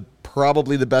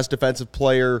probably the best defensive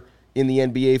player in the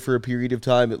NBA for a period of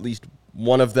time, at least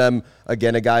one of them.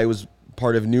 Again, a guy who was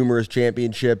part of numerous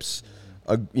championships.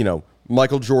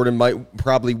 Michael Jordan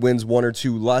probably wins one or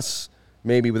two less,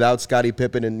 maybe without Scottie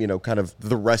Pippen and, kind of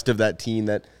the rest of that team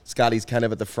that Scottie's kind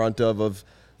of at the front of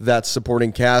that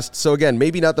supporting cast. So again,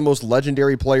 maybe not the most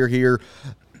legendary player here.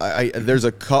 I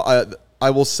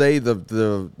will say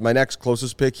my next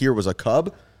closest pick here was a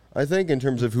Cub, I think, in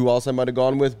terms of who else I might have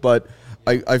gone with. But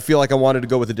I feel like I wanted to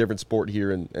go with a different sport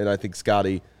here, and I think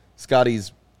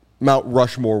Scottie's Mount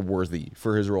Rushmore worthy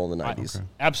for his role in the 90s. Okay.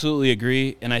 Absolutely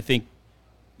agree, and I think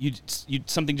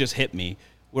something just hit me.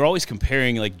 We're always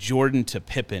comparing like Jordan to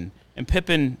Pippen, and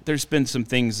Pippen, there's been some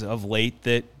things of late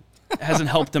that hasn't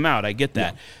helped him out. I get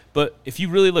that. Yeah. But if you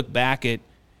really look back at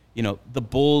the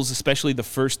Bulls, especially the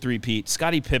first three-peat,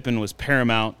 Scottie Pippen was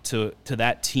paramount to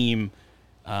that team,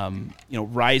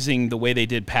 rising the way they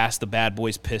did past the Bad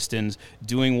Boys Pistons,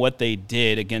 doing what they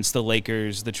did against the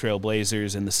Lakers, the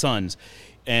Trailblazers, and the Suns.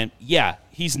 And, yeah,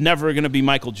 he's never going to be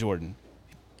Michael Jordan.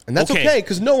 And that's okay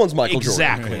because no one's Michael Jordan.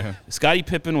 Exactly. Yeah. Scottie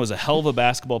Pippen was a hell of a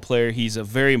basketball player. He's a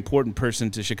very important person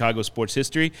to Chicago sports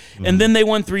history. Mm-hmm. And then they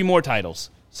won 3 more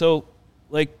titles. So,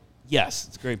 yes,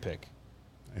 it's a great pick.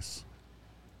 Nice.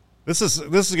 This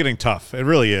is getting tough. It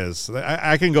really is.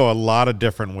 I can go a lot of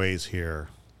different ways here.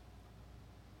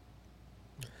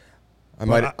 I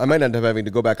might end up having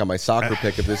to go back on my soccer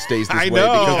pick if this stays this way. I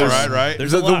know, because right.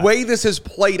 The way this has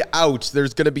played out,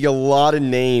 there's going to be a lot of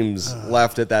names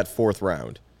left at that 4th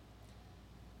round.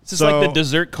 This is like the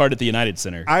dessert card at the United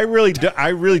Center. I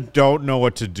really don't know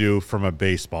what to do from a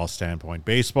baseball standpoint.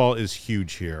 Baseball is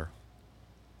huge here.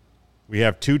 We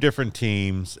have 2 different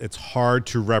teams. It's hard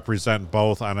to represent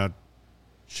both on a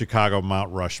Chicago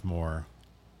Mount Rushmore.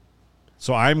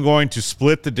 So I'm going to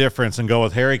split the difference and go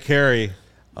with Harry Carey,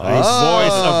 the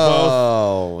voice of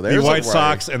both the White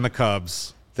Sox and the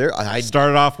Cubs. I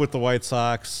started off with the White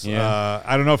Sox. Yeah.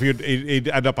 I don't know if he'd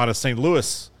end up on a St.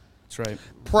 Louis. That's right.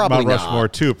 Probably Mount Rushmore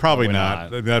too. Probably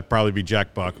not. That'd probably be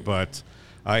Jack Buck. But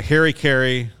Harry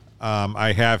Carey,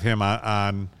 I have him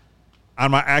on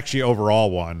my actually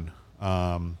overall one.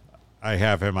 I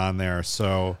have him on there.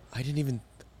 So I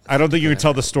don't think you can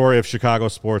tell the story of Chicago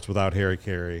sports without Harry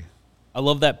Carey. I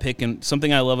love that pick, and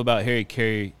something I love about Harry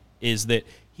Carey is that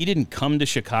he didn't come to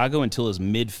Chicago until his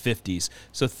mid-50s.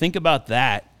 So think about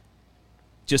that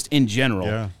just in general.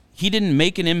 Yeah. He didn't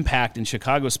make an impact in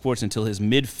Chicago sports until his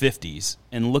mid-50s,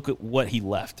 and look at what he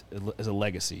left as a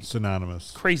legacy.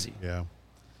 Synonymous. Crazy. Yeah.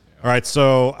 All right,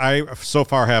 so I so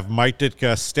far have Mike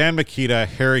Ditka, Stan Mikita,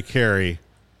 Harry Carey.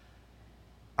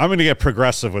 I'm going to get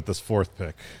progressive with this fourth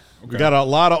pick. Okay. We got a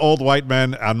lot of old white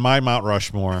men on my Mount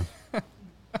Rushmore.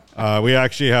 We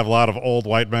actually have a lot of old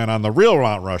white men on the real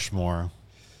Mount Rushmore.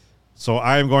 So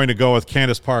I am going to go with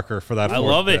Candace Parker for that. I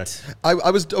love pick. it. I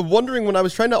was wondering when I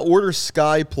was trying to order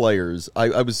Sky players.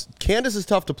 Candace is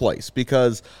tough to place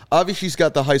because obviously she's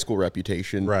got the high school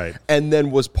reputation, right? And then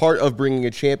was part of bringing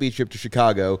a championship to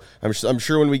Chicago. I'm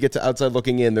sure when we get to outside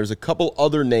looking in, there's a couple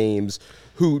other names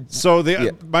who. So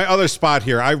my other spot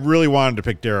here, I really wanted to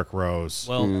pick Derrick Rose.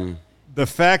 Well. The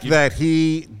fact that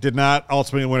he did not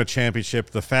ultimately win a championship,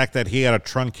 the fact that he had a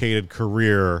truncated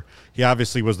career, he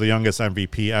obviously was the youngest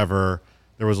MVP ever.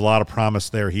 There was a lot of promise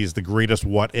there. He's the greatest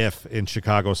what if in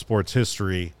Chicago sports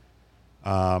history.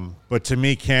 But to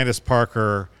me, Candace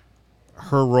Parker,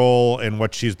 her role and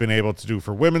what she's been able to do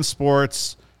for women's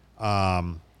sports,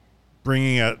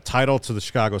 bringing a title to the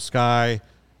Chicago Sky,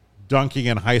 dunking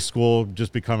in high school,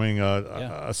 just becoming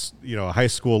a high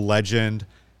school legend.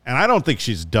 And I don't think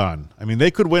she's done. I mean, they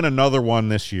could win another one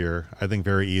this year, I think,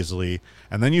 very easily.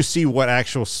 And then you see what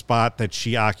actual spot that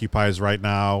she occupies right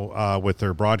now with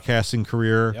her broadcasting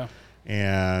career. Yeah.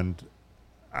 And,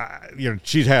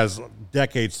 she has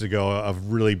decades to go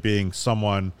of really being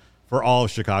someone for all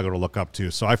of Chicago to look up to.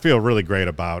 So I feel really great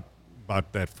about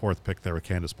that fourth pick there with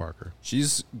Candace Parker.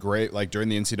 She's great. Like during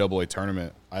the NCAA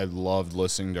tournament, I loved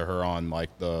listening to her on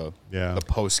like the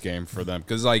post game for them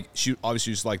because like she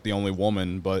obviously was like the only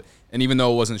woman, and even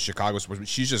though it wasn't Chicago sports,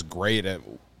 she's just great at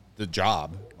the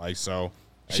job. Like so.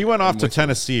 She went off to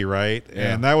Tennessee, right?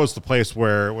 Yeah. And that was the place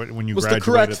where when you graduated, the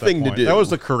correct thing to do. That was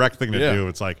the correct thing to do.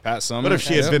 It's like, Pat Summitt, what if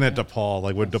she had been at DePaul?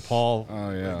 Like, would DePaul?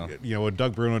 Oh yeah. Would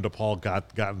Doug Bruno and DePaul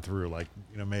gotten through? Like,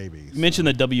 maybe. You mentioned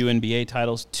the WNBA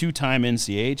titles, 2-time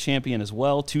NCAA champion as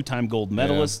well, 2-time gold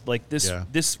medalist. Yeah. Like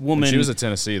this woman, when she was at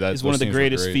Tennessee. That is one of the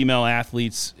greatest female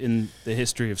athletes in the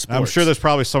history of sports. I'm sure there's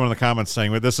probably someone in the comments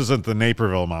saying, "But this isn't the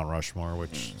Naperville Mount Rushmore,"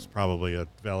 which is probably a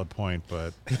valid point.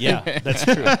 But yeah, that's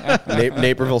true.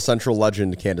 Naperville Central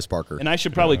legend Candace Parker. And I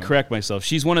should probably correct myself.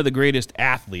 She's one of the greatest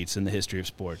athletes in the history of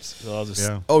sports. So I'll just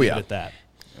leave it at that.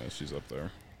 Yeah, she's up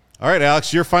there. All right,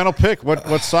 Alex, your final pick.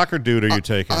 What soccer dude are you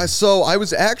taking? So I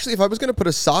was actually, if I was going to put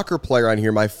a soccer player on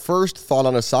here, my first thought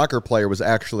on a soccer player was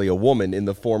actually a woman in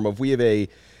the form of we have the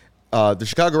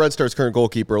Chicago Red Stars current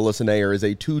goalkeeper, Alyssa Nair, is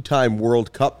a 2-time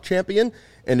World Cup champion.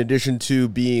 In addition to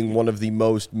being one of the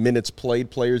most minutes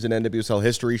played players in NWSL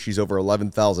history, she's over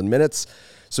 11,000 minutes.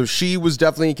 So she was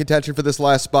definitely in contention for this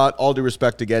last spot. All due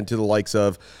respect, again, to the likes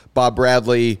of Bob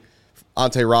Bradley,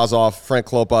 Ante Razov, Frank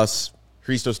Klopas,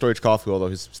 Hristo Stoichkov, although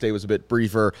his stay was a bit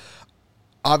briefer.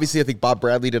 Obviously, I think Bob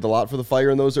Bradley did a lot for the Fire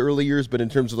in those early years, but in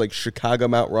terms of like Chicago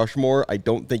Mount Rushmore, I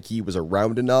don't think he was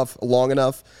around long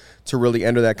enough to really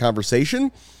enter that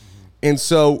conversation. And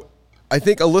so I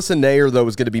think Alyssa Nair, though,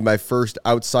 is going to be my first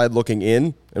outside looking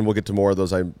in, and we'll get to more of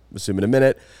those, I assume, in a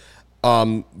minute.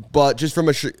 But just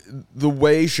from the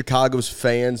way Chicago's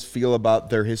fans feel about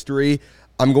their history,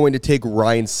 I'm going to take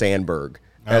Ryan Sandberg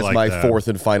as my fourth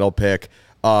and final pick.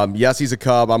 Yes, he's a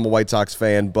Cub. I'm a White Sox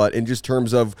fan, but in just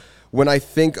terms of when I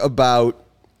think about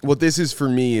what this is for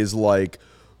me is like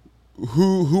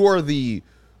who are the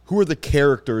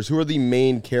characters, who are the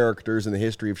main characters in the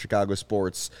history of Chicago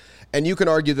sports. And you can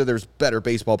argue that there's better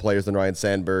baseball players than Ryan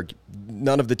Sandberg.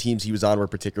 None of the teams he was on were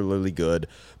particularly good.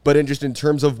 But in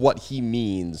terms of what he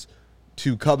means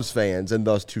to Cubs fans and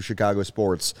thus to Chicago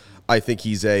sports, I think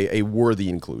he's a worthy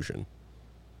inclusion.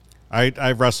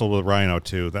 I wrestled with Rhino,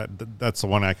 too. That's the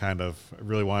one I kind of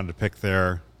really wanted to pick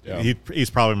there. Yeah. He's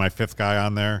probably my fifth guy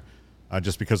on there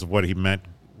just because of what he meant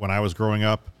when I was growing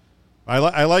up. I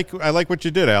like what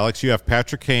you did, Alex. You have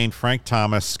Patrick Kane, Frank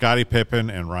Thomas, Scottie Pippen,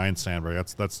 and Ryan Sandberg.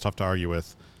 That's tough to argue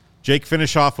with. Jake,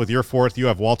 finish off with your fourth. You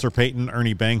have Walter Payton,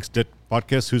 Ernie Banks, Dick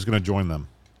Butkus. Who's going to join them?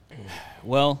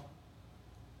 Well,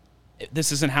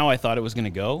 this isn't how I thought it was going to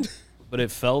go, but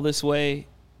it fell this way.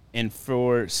 And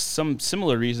for some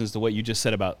similar reasons to what you just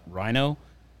said about Rhino,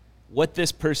 what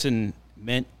this person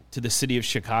meant to the city of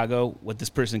Chicago, what this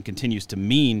person continues to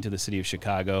mean to the city of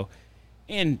Chicago,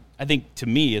 and I think to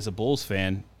me as a Bulls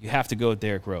fan, you have to go with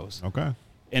Derrick Rose. Okay.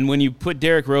 And when you put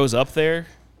Derrick Rose up there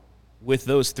with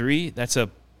those three, that's a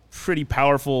pretty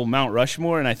powerful Mount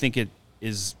Rushmore, and I think it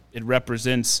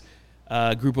represents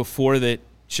a group of four that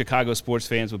Chicago sports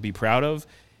fans would be proud of.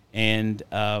 And,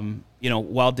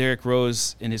 while Derrick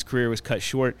Rose in his career was cut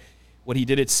short, what he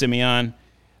did at Simeon,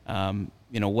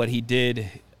 what he did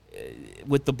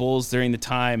with the Bulls during the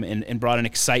time and brought an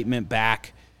excitement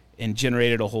back and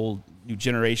generated a whole new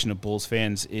generation of Bulls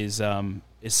fans is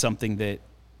something that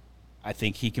I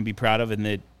think he can be proud of and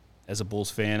that as a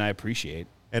Bulls fan I appreciate.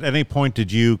 At any point,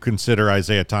 did you consider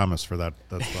Isaiah Thomas for that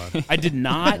spot? I did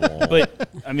not, but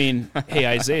I mean, hey,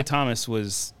 Isaiah Thomas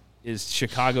is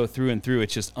Chicago through and through.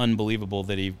 It's just unbelievable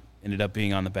that he ended up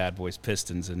being on the Bad Boys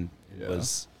Pistons and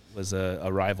was a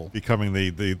rival. Becoming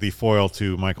the foil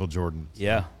to Michael Jordan. So.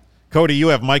 Yeah. Cody, you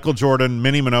have Michael Jordan,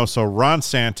 Minnie Minoso, Ron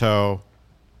Santo.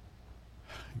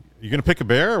 You going to pick a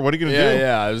bear, or what are you going to do?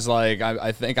 Yeah, I was like,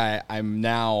 I think I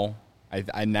now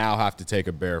have to take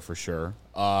a bear for sure.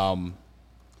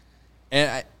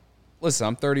 And listen,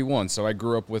 I'm 31, so I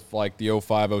grew up with like the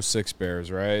 05, 06 Bears,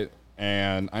 right?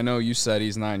 And I know you said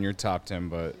he's not in your top 10,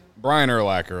 but Brian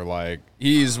Urlacher, like,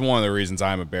 he's one of the reasons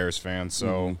I'm a Bears fan,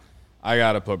 so I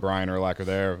got to put Brian Urlacher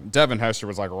there. Devin Hester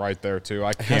was like right there, too.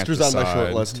 I can't Hester's decide. on my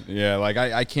short list. Yeah, like,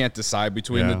 I can't decide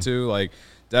between the two. Like,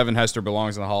 Devin Hester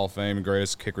belongs in the Hall of Fame,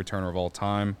 greatest kick returner of all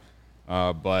time.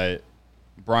 But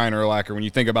Brian Urlacher, when you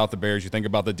think about the Bears, you think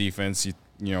about the defense.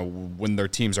 You know, when their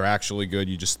teams are actually good,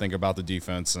 you just think about the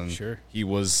defense, and he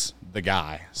was the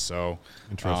guy. So,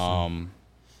 interesting.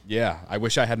 Yeah, I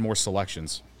wish I had more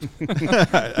selections.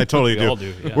 I totally do. All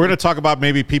do, yeah. We're going to talk about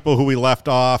maybe people who we left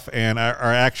off and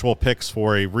our actual picks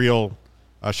for a real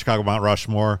Chicago Mount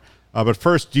Rushmore. But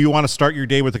first, do you want to start your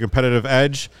day with a competitive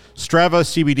edge? Strava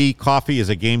CBD coffee is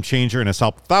a game changer and has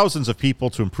helped thousands of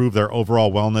people to improve their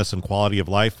overall wellness and quality of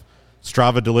life.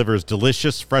 Strava delivers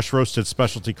delicious, fresh roasted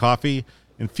specialty coffee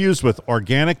infused with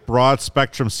organic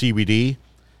broad-spectrum CBD.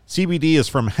 CBD is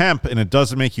from hemp, and it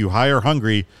doesn't make you high or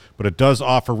hungry, but it does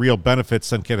offer real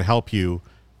benefits and can help you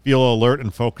feel alert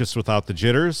and focused without the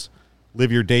jitters,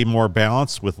 live your day more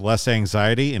balanced with less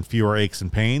anxiety and fewer aches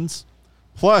and pains.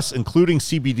 Plus, including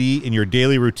CBD in your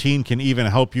daily routine can even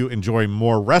help you enjoy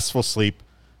more restful sleep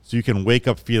so you can wake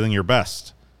up feeling your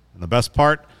best. And the best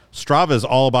part, Strava is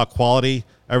all about quality.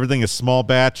 Everything is small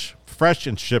batch, fresh,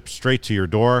 and shipped straight to your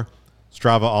door.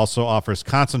 Strava also offers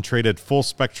concentrated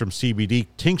full-spectrum CBD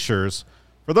tinctures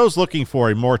for those looking for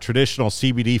a more traditional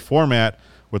CBD format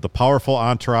with the powerful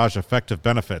entourage effective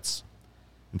benefits.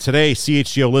 And today,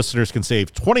 CHGO listeners can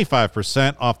save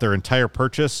 25% off their entire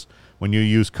purchase when you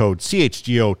use code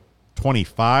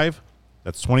CHGO25.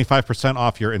 That's 25%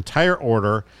 off your entire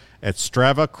order at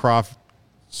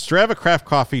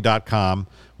StravaCraftCoffee.com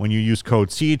when you use code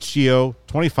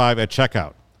CHGO25 at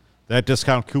checkout. That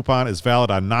discount coupon is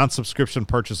valid on non-subscription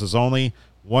purchases only,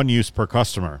 one use per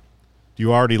customer. Do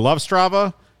you already love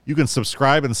Strava? You can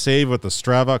subscribe and save with the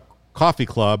Strava Coffee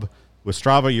Club. With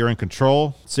Strava, you're in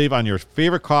control. Save on your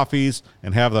favorite coffees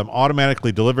and have them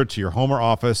automatically delivered to your home or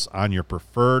office on your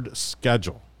preferred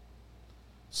schedule.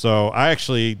 So I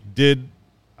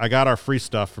got our free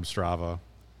stuff from Strava,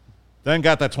 then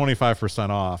got that 25%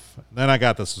 off. Then I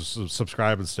got this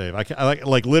subscribe and save. I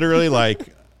literally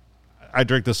I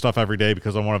drink this stuff every day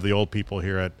because I'm one of the old people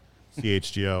here at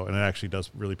CHGO, and it actually does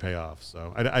really pay off.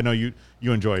 So I know you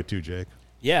enjoy it too, Jake.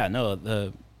 Yeah, no,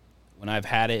 when I've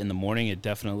had it in the morning, it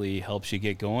definitely helps you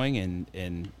get going,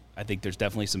 and I think there's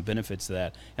definitely some benefits to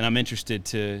that. And I'm interested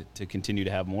to continue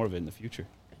to have more of it in the future.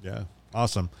 Yeah,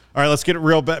 awesome. All right, let's get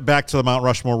it back to the Mount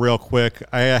Rushmore real quick.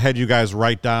 I had you guys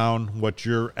write down what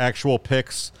your actual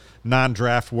picks,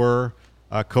 non-draft were.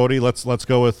 Cody, let's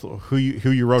go with who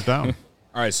you wrote down.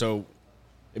 All right, so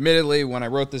admittedly, when I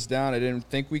wrote this down, I didn't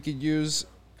think we could use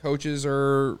coaches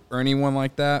or anyone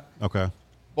like that. Okay.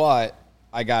 But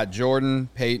I got Jordan,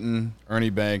 Peyton, Ernie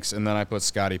Banks, and then I put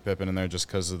Scottie Pippen in there just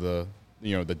because of the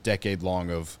decade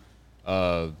long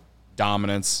of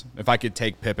dominance. If I could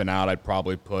take Pippen out, I'd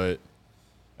probably put,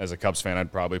 as a Cubs fan,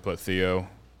 I'd probably put Theo.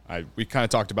 We kind of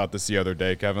talked about this the other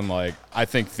day, Kevin. Like, I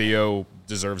think Theo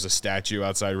deserves a statue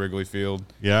outside Wrigley Field.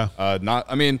 Yeah.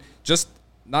 Not even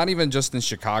just in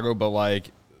Chicago, but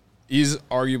like, he's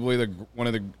arguably one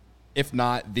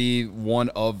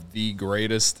of the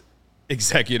greatest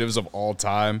executives of all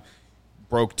time.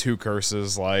 Broke 2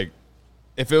 curses. Like,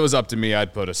 if it was up to me,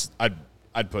 I'd put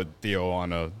Theo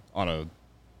on a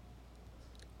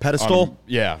pedestal.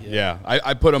 Yeah.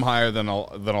 I put him higher than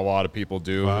a lot of people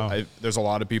do. Wow. There's a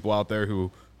lot of people out there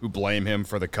who blame him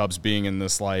for the Cubs being in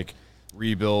this like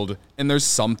rebuild, and there's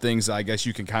some things I guess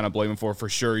you can kind of blame him for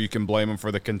sure. You can blame him for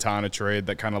the Quintana trade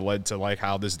that kind of led to like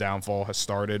how this downfall has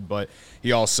started, but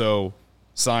he also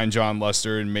signed John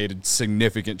Lester and made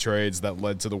significant trades that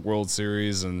led to the World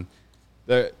Series, and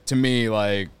to me,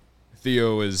 like,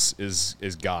 Theo is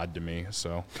God to me.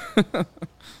 So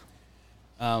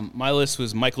My list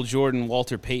was Michael Jordan,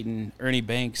 Walter Payton, Ernie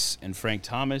Banks, and Frank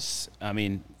Thomas. I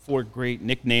mean, 4 great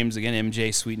nicknames. Again,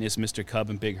 MJ, Sweetness, Mr.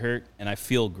 Cub, and Big Hurt. And I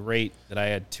feel great that I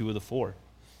had 2 of the 4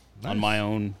 on my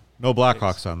own. No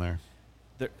Blackhawks on there.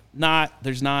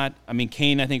 There's not. I mean,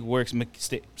 Kane, I think, works.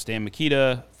 Stan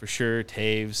Mikita, for sure.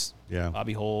 Taves. Yeah.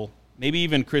 Bobby Hull. Maybe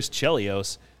even Chris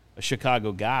Chelios, a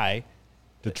Chicago guy.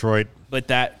 Detroit. But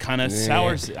that kind of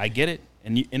sours it. I get it.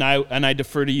 And I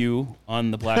defer to you on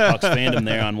the Blackhawks fandom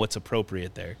there on what's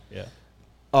appropriate there.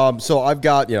 Yeah. So I've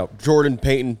got, Jordan,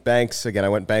 Payton, Banks. Again, I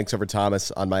went Banks over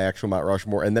Thomas on my actual Mount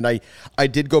Rushmore. And then I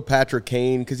did go Patrick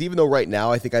Kane, because even though right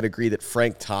now I think I'd agree that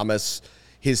Frank Thomas,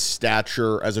 his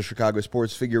stature as a Chicago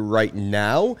sports figure right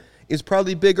now is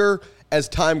probably bigger. As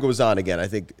time goes on, again, I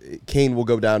think Kane will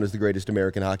go down as the greatest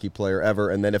American hockey player ever.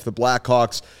 And then if the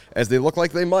Blackhawks, as they look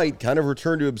like they might, kind of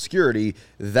return to obscurity,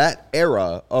 that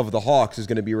era of the Hawks is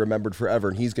going to be remembered forever.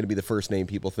 And he's going to be the first name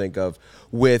people think of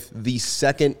with the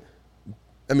second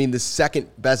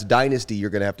best dynasty you're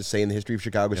going to have to say in the history of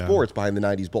Chicago sports behind the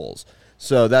 90s Bulls.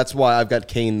 So that's why I've got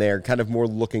Kane there, kind of more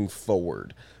looking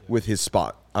forward with his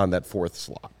spot on that 4th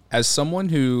slot. As someone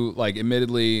who,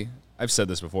 admittedly, I've said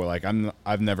this before,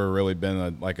 I've never really been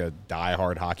a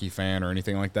diehard hockey fan or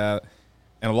anything like that.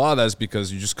 And a lot of that is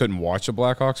because you just couldn't watch the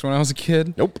Blackhawks when I was a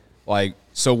kid. Nope.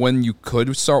 So when you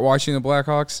could start watching the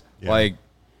Blackhawks,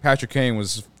 Patrick Kane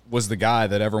was the guy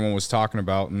that everyone was talking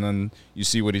about. And then you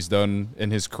see what he's done in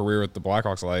his career with the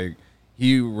Blackhawks.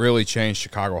 He really changed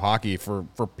Chicago hockey for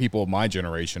people of my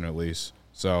generation, at least.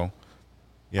 So,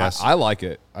 yes, I like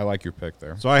it. I like your pick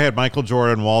there. So I had Michael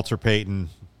Jordan, Walter Payton,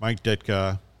 Mike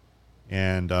Ditka,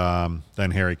 and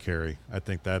then Harry Carey. I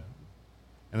think that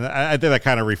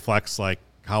kind of reflects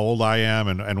how old I am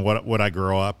and what I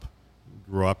grew up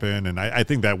in, and I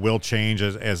think that will change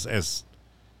as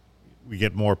we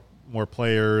get more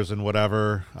players and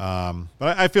whatever.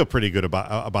 But I feel pretty good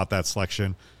about that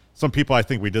selection. Some people I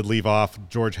think we did leave off.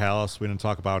 George Halas, we didn't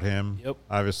talk about him. Yep.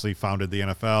 Obviously founded the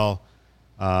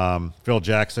NFL. Phil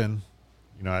Jackson.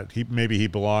 He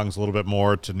belongs a little bit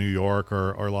more to New York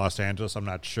or Los Angeles. I'm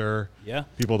not sure. Yeah.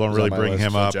 People don't really bring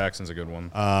him up. Phil Jackson's a good one.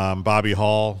 Bobby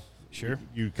Hull. Sure.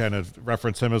 You kind of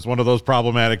reference him as one of those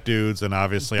problematic dudes, and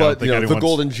obviously But, I don't think anyone's... the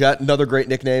Golden Jet, another great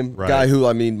nickname. Right. Guy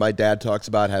who, my dad talks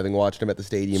about having watched him at the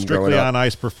stadium strictly growing up. on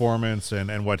ice performance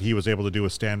and what he was able to do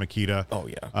with Stan Mikita. Oh,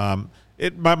 yeah.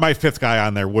 My 5th guy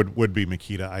on there would be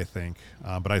Mikita, I think.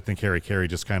 But I think Harry Carey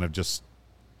just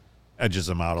edges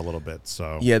him out a little bit.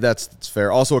 So yeah, that's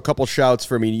fair. Also, a couple shouts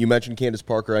for me. You mentioned Candace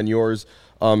Parker on yours.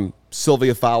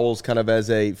 Sylvia Fowles, kind of as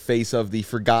a face of the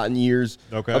forgotten years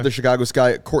of the Chicago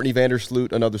Sky. Courtney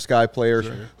Vandersloot, another Sky player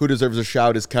who deserves a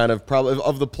shout, is kind of probably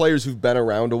of the players who've been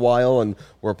around a while and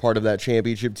were a part of that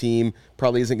championship team.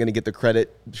 Probably isn't going to get the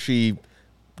credit she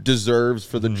deserves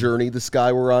for the journey the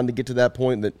Sky were on to get to that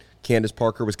point that Candace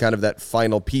Parker was kind of that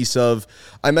final piece of.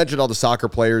 I mentioned all the soccer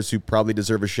players who probably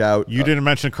deserve a shout. You didn't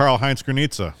mention Karl-Heinz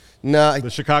Granitza. Nah.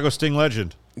 The Chicago Sting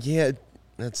legend. Yeah,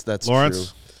 that's Lawrence?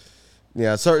 true.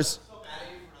 Yeah, sorry.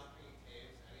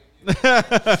 Taves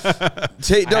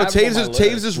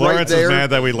is right Lawrence there. is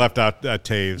mad that we left out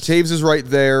Taves. Taves is right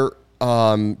there.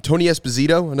 Tony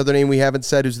Esposito, another name we haven't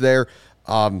said, who's there.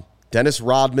 Dennis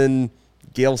Rodman,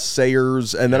 Gail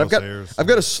Sayers, and then I've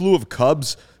got a slew of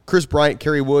Cubs: Chris Bryant,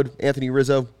 Kerry Wood, Anthony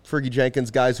Rizzo, Fergie Jenkins,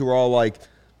 guys who are all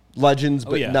legends,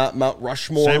 but not Mount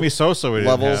Rushmore. Sammy Sosa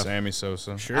levels. Sammy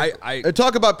Sosa. Sure. I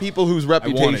talk about people whose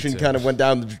reputation kind of went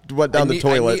down the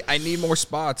toilet. I need more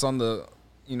spots on the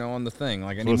on the thing.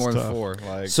 I need more than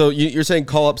 4. So you're saying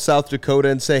call up South Dakota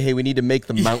and say, hey, we need to make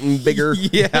the mountain bigger?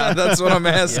 Yeah, that's what I'm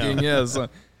asking. Yes.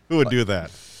 Who would do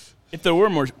that? If there were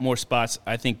more spots,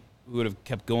 I think we would have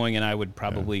kept going, and I would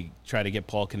probably try to get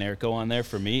Paul Konerko on there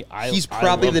for me. He's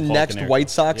probably the next Konerko. White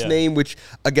Sox name, which,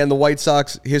 again, the White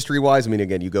Sox, history-wise,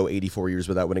 again, you go 84 years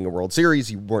without winning a World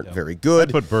Series. You weren't very good.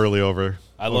 I'd put Burley over.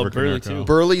 I love Burley, too.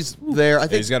 Burley's there. I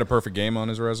think he's got a perfect game on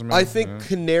his resume. I think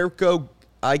Konerko,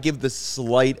 I give the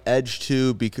slight edge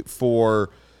to for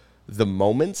the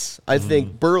moments. I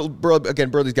think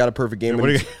Burley's got a perfect game.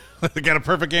 They got a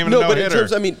perfect game and no but hitter. in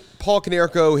terms, Paul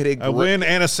Konerko hit a win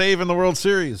and a save in the World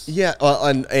Series. Yeah,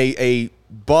 on a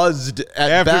buzzed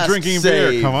at after best drinking save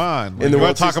beer. Come on, in you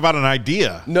want to talk about an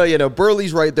idea? No,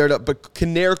 Burley's right there. But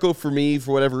Konerko for me,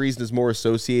 for whatever reason, is more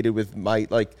associated with my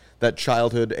that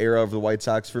childhood era of the White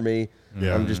Sox for me.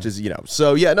 Yeah, I'm just as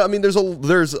So yeah, no,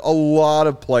 there's a lot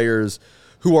of players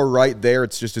who are right there.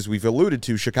 It's just as we've alluded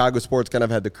to, Chicago sports kind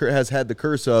of has had the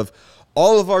curse of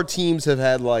all of our teams have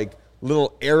had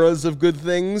little eras of good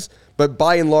things, but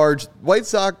by and large, White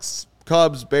Sox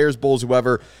Cubs, Bears, Bulls,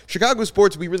 whoever. Chicago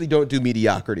sports, we really don't do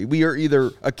mediocrity. We are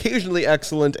either occasionally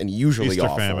excellent and usually Feast or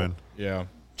awful. famine. Yeah.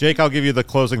 Jake, I'll give you the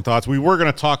closing thoughts. We were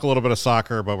going to talk a little bit of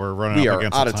soccer, but we're running up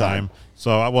against out the of time.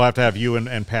 So we'll have to have you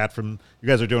and Pat from – you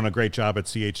guys are doing a great job at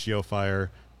CHGO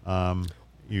Fire.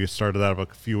 You started that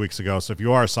up a few weeks ago. So if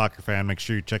you are a soccer fan, make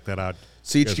sure you check that out.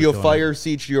 CHGO Fire,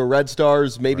 CHGO Red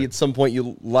Stars. Maybe at some point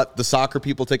you let the soccer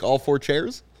people take all 4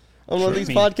 chairs on one of these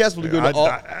podcasts. We'll go to all.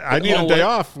 I need a day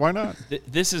off. Why not?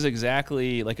 This is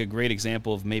exactly like a great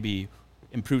example of maybe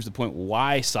improves the point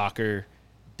why soccer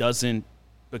doesn't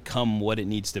become what it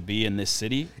needs to be in this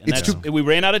city. And we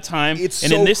ran out of time. It's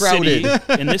and so in this crowded.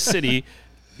 in this city,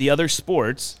 the other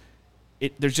sports,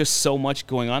 there's just so much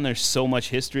going on. There's so much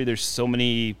history. There's so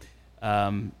many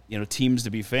teams to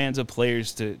be fans of,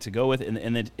 players to go with,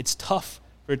 and it's tough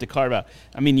for it to carve out.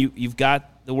 I mean, you've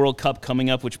got the World Cup coming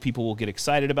up, which people will get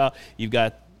excited about. You've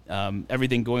got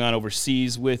everything going on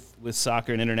overseas with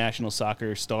soccer and international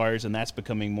soccer stars, and that's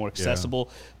becoming more accessible.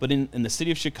 Yeah. But in the city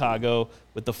of Chicago,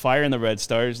 with the Fire and the Red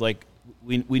Stars, like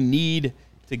we need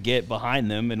to get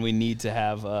behind them, and we need to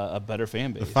have a better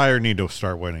fan base. The Fire need to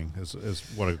start winning is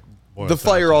what the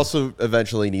Fire also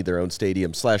eventually need their own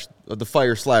stadium. The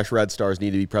Fire / Red Stars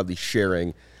need to be probably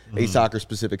sharing a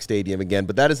soccer-specific stadium again,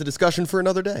 but that is a discussion for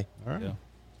another day. All right. Yeah.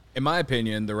 In my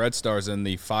opinion, the Red Stars and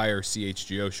the Fire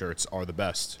CHGO shirts are the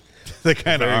best. They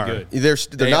kind of are. Good.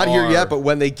 They're not here yet, but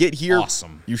when they get here,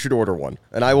 awesome. You should order one.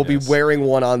 And I will be wearing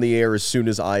one on the air as soon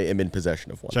as I am in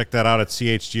possession of one. Check that out at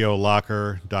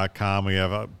chgolocker.com. We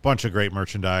have a bunch of great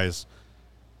merchandise.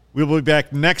 We'll be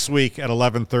back next week at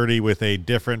 11:30 with a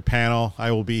different panel.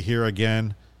 I will be here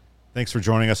again. Thanks for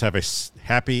joining us. Have a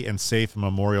happy and safe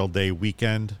Memorial Day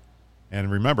weekend. And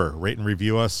remember, rate and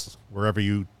review us wherever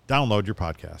you download your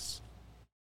podcasts.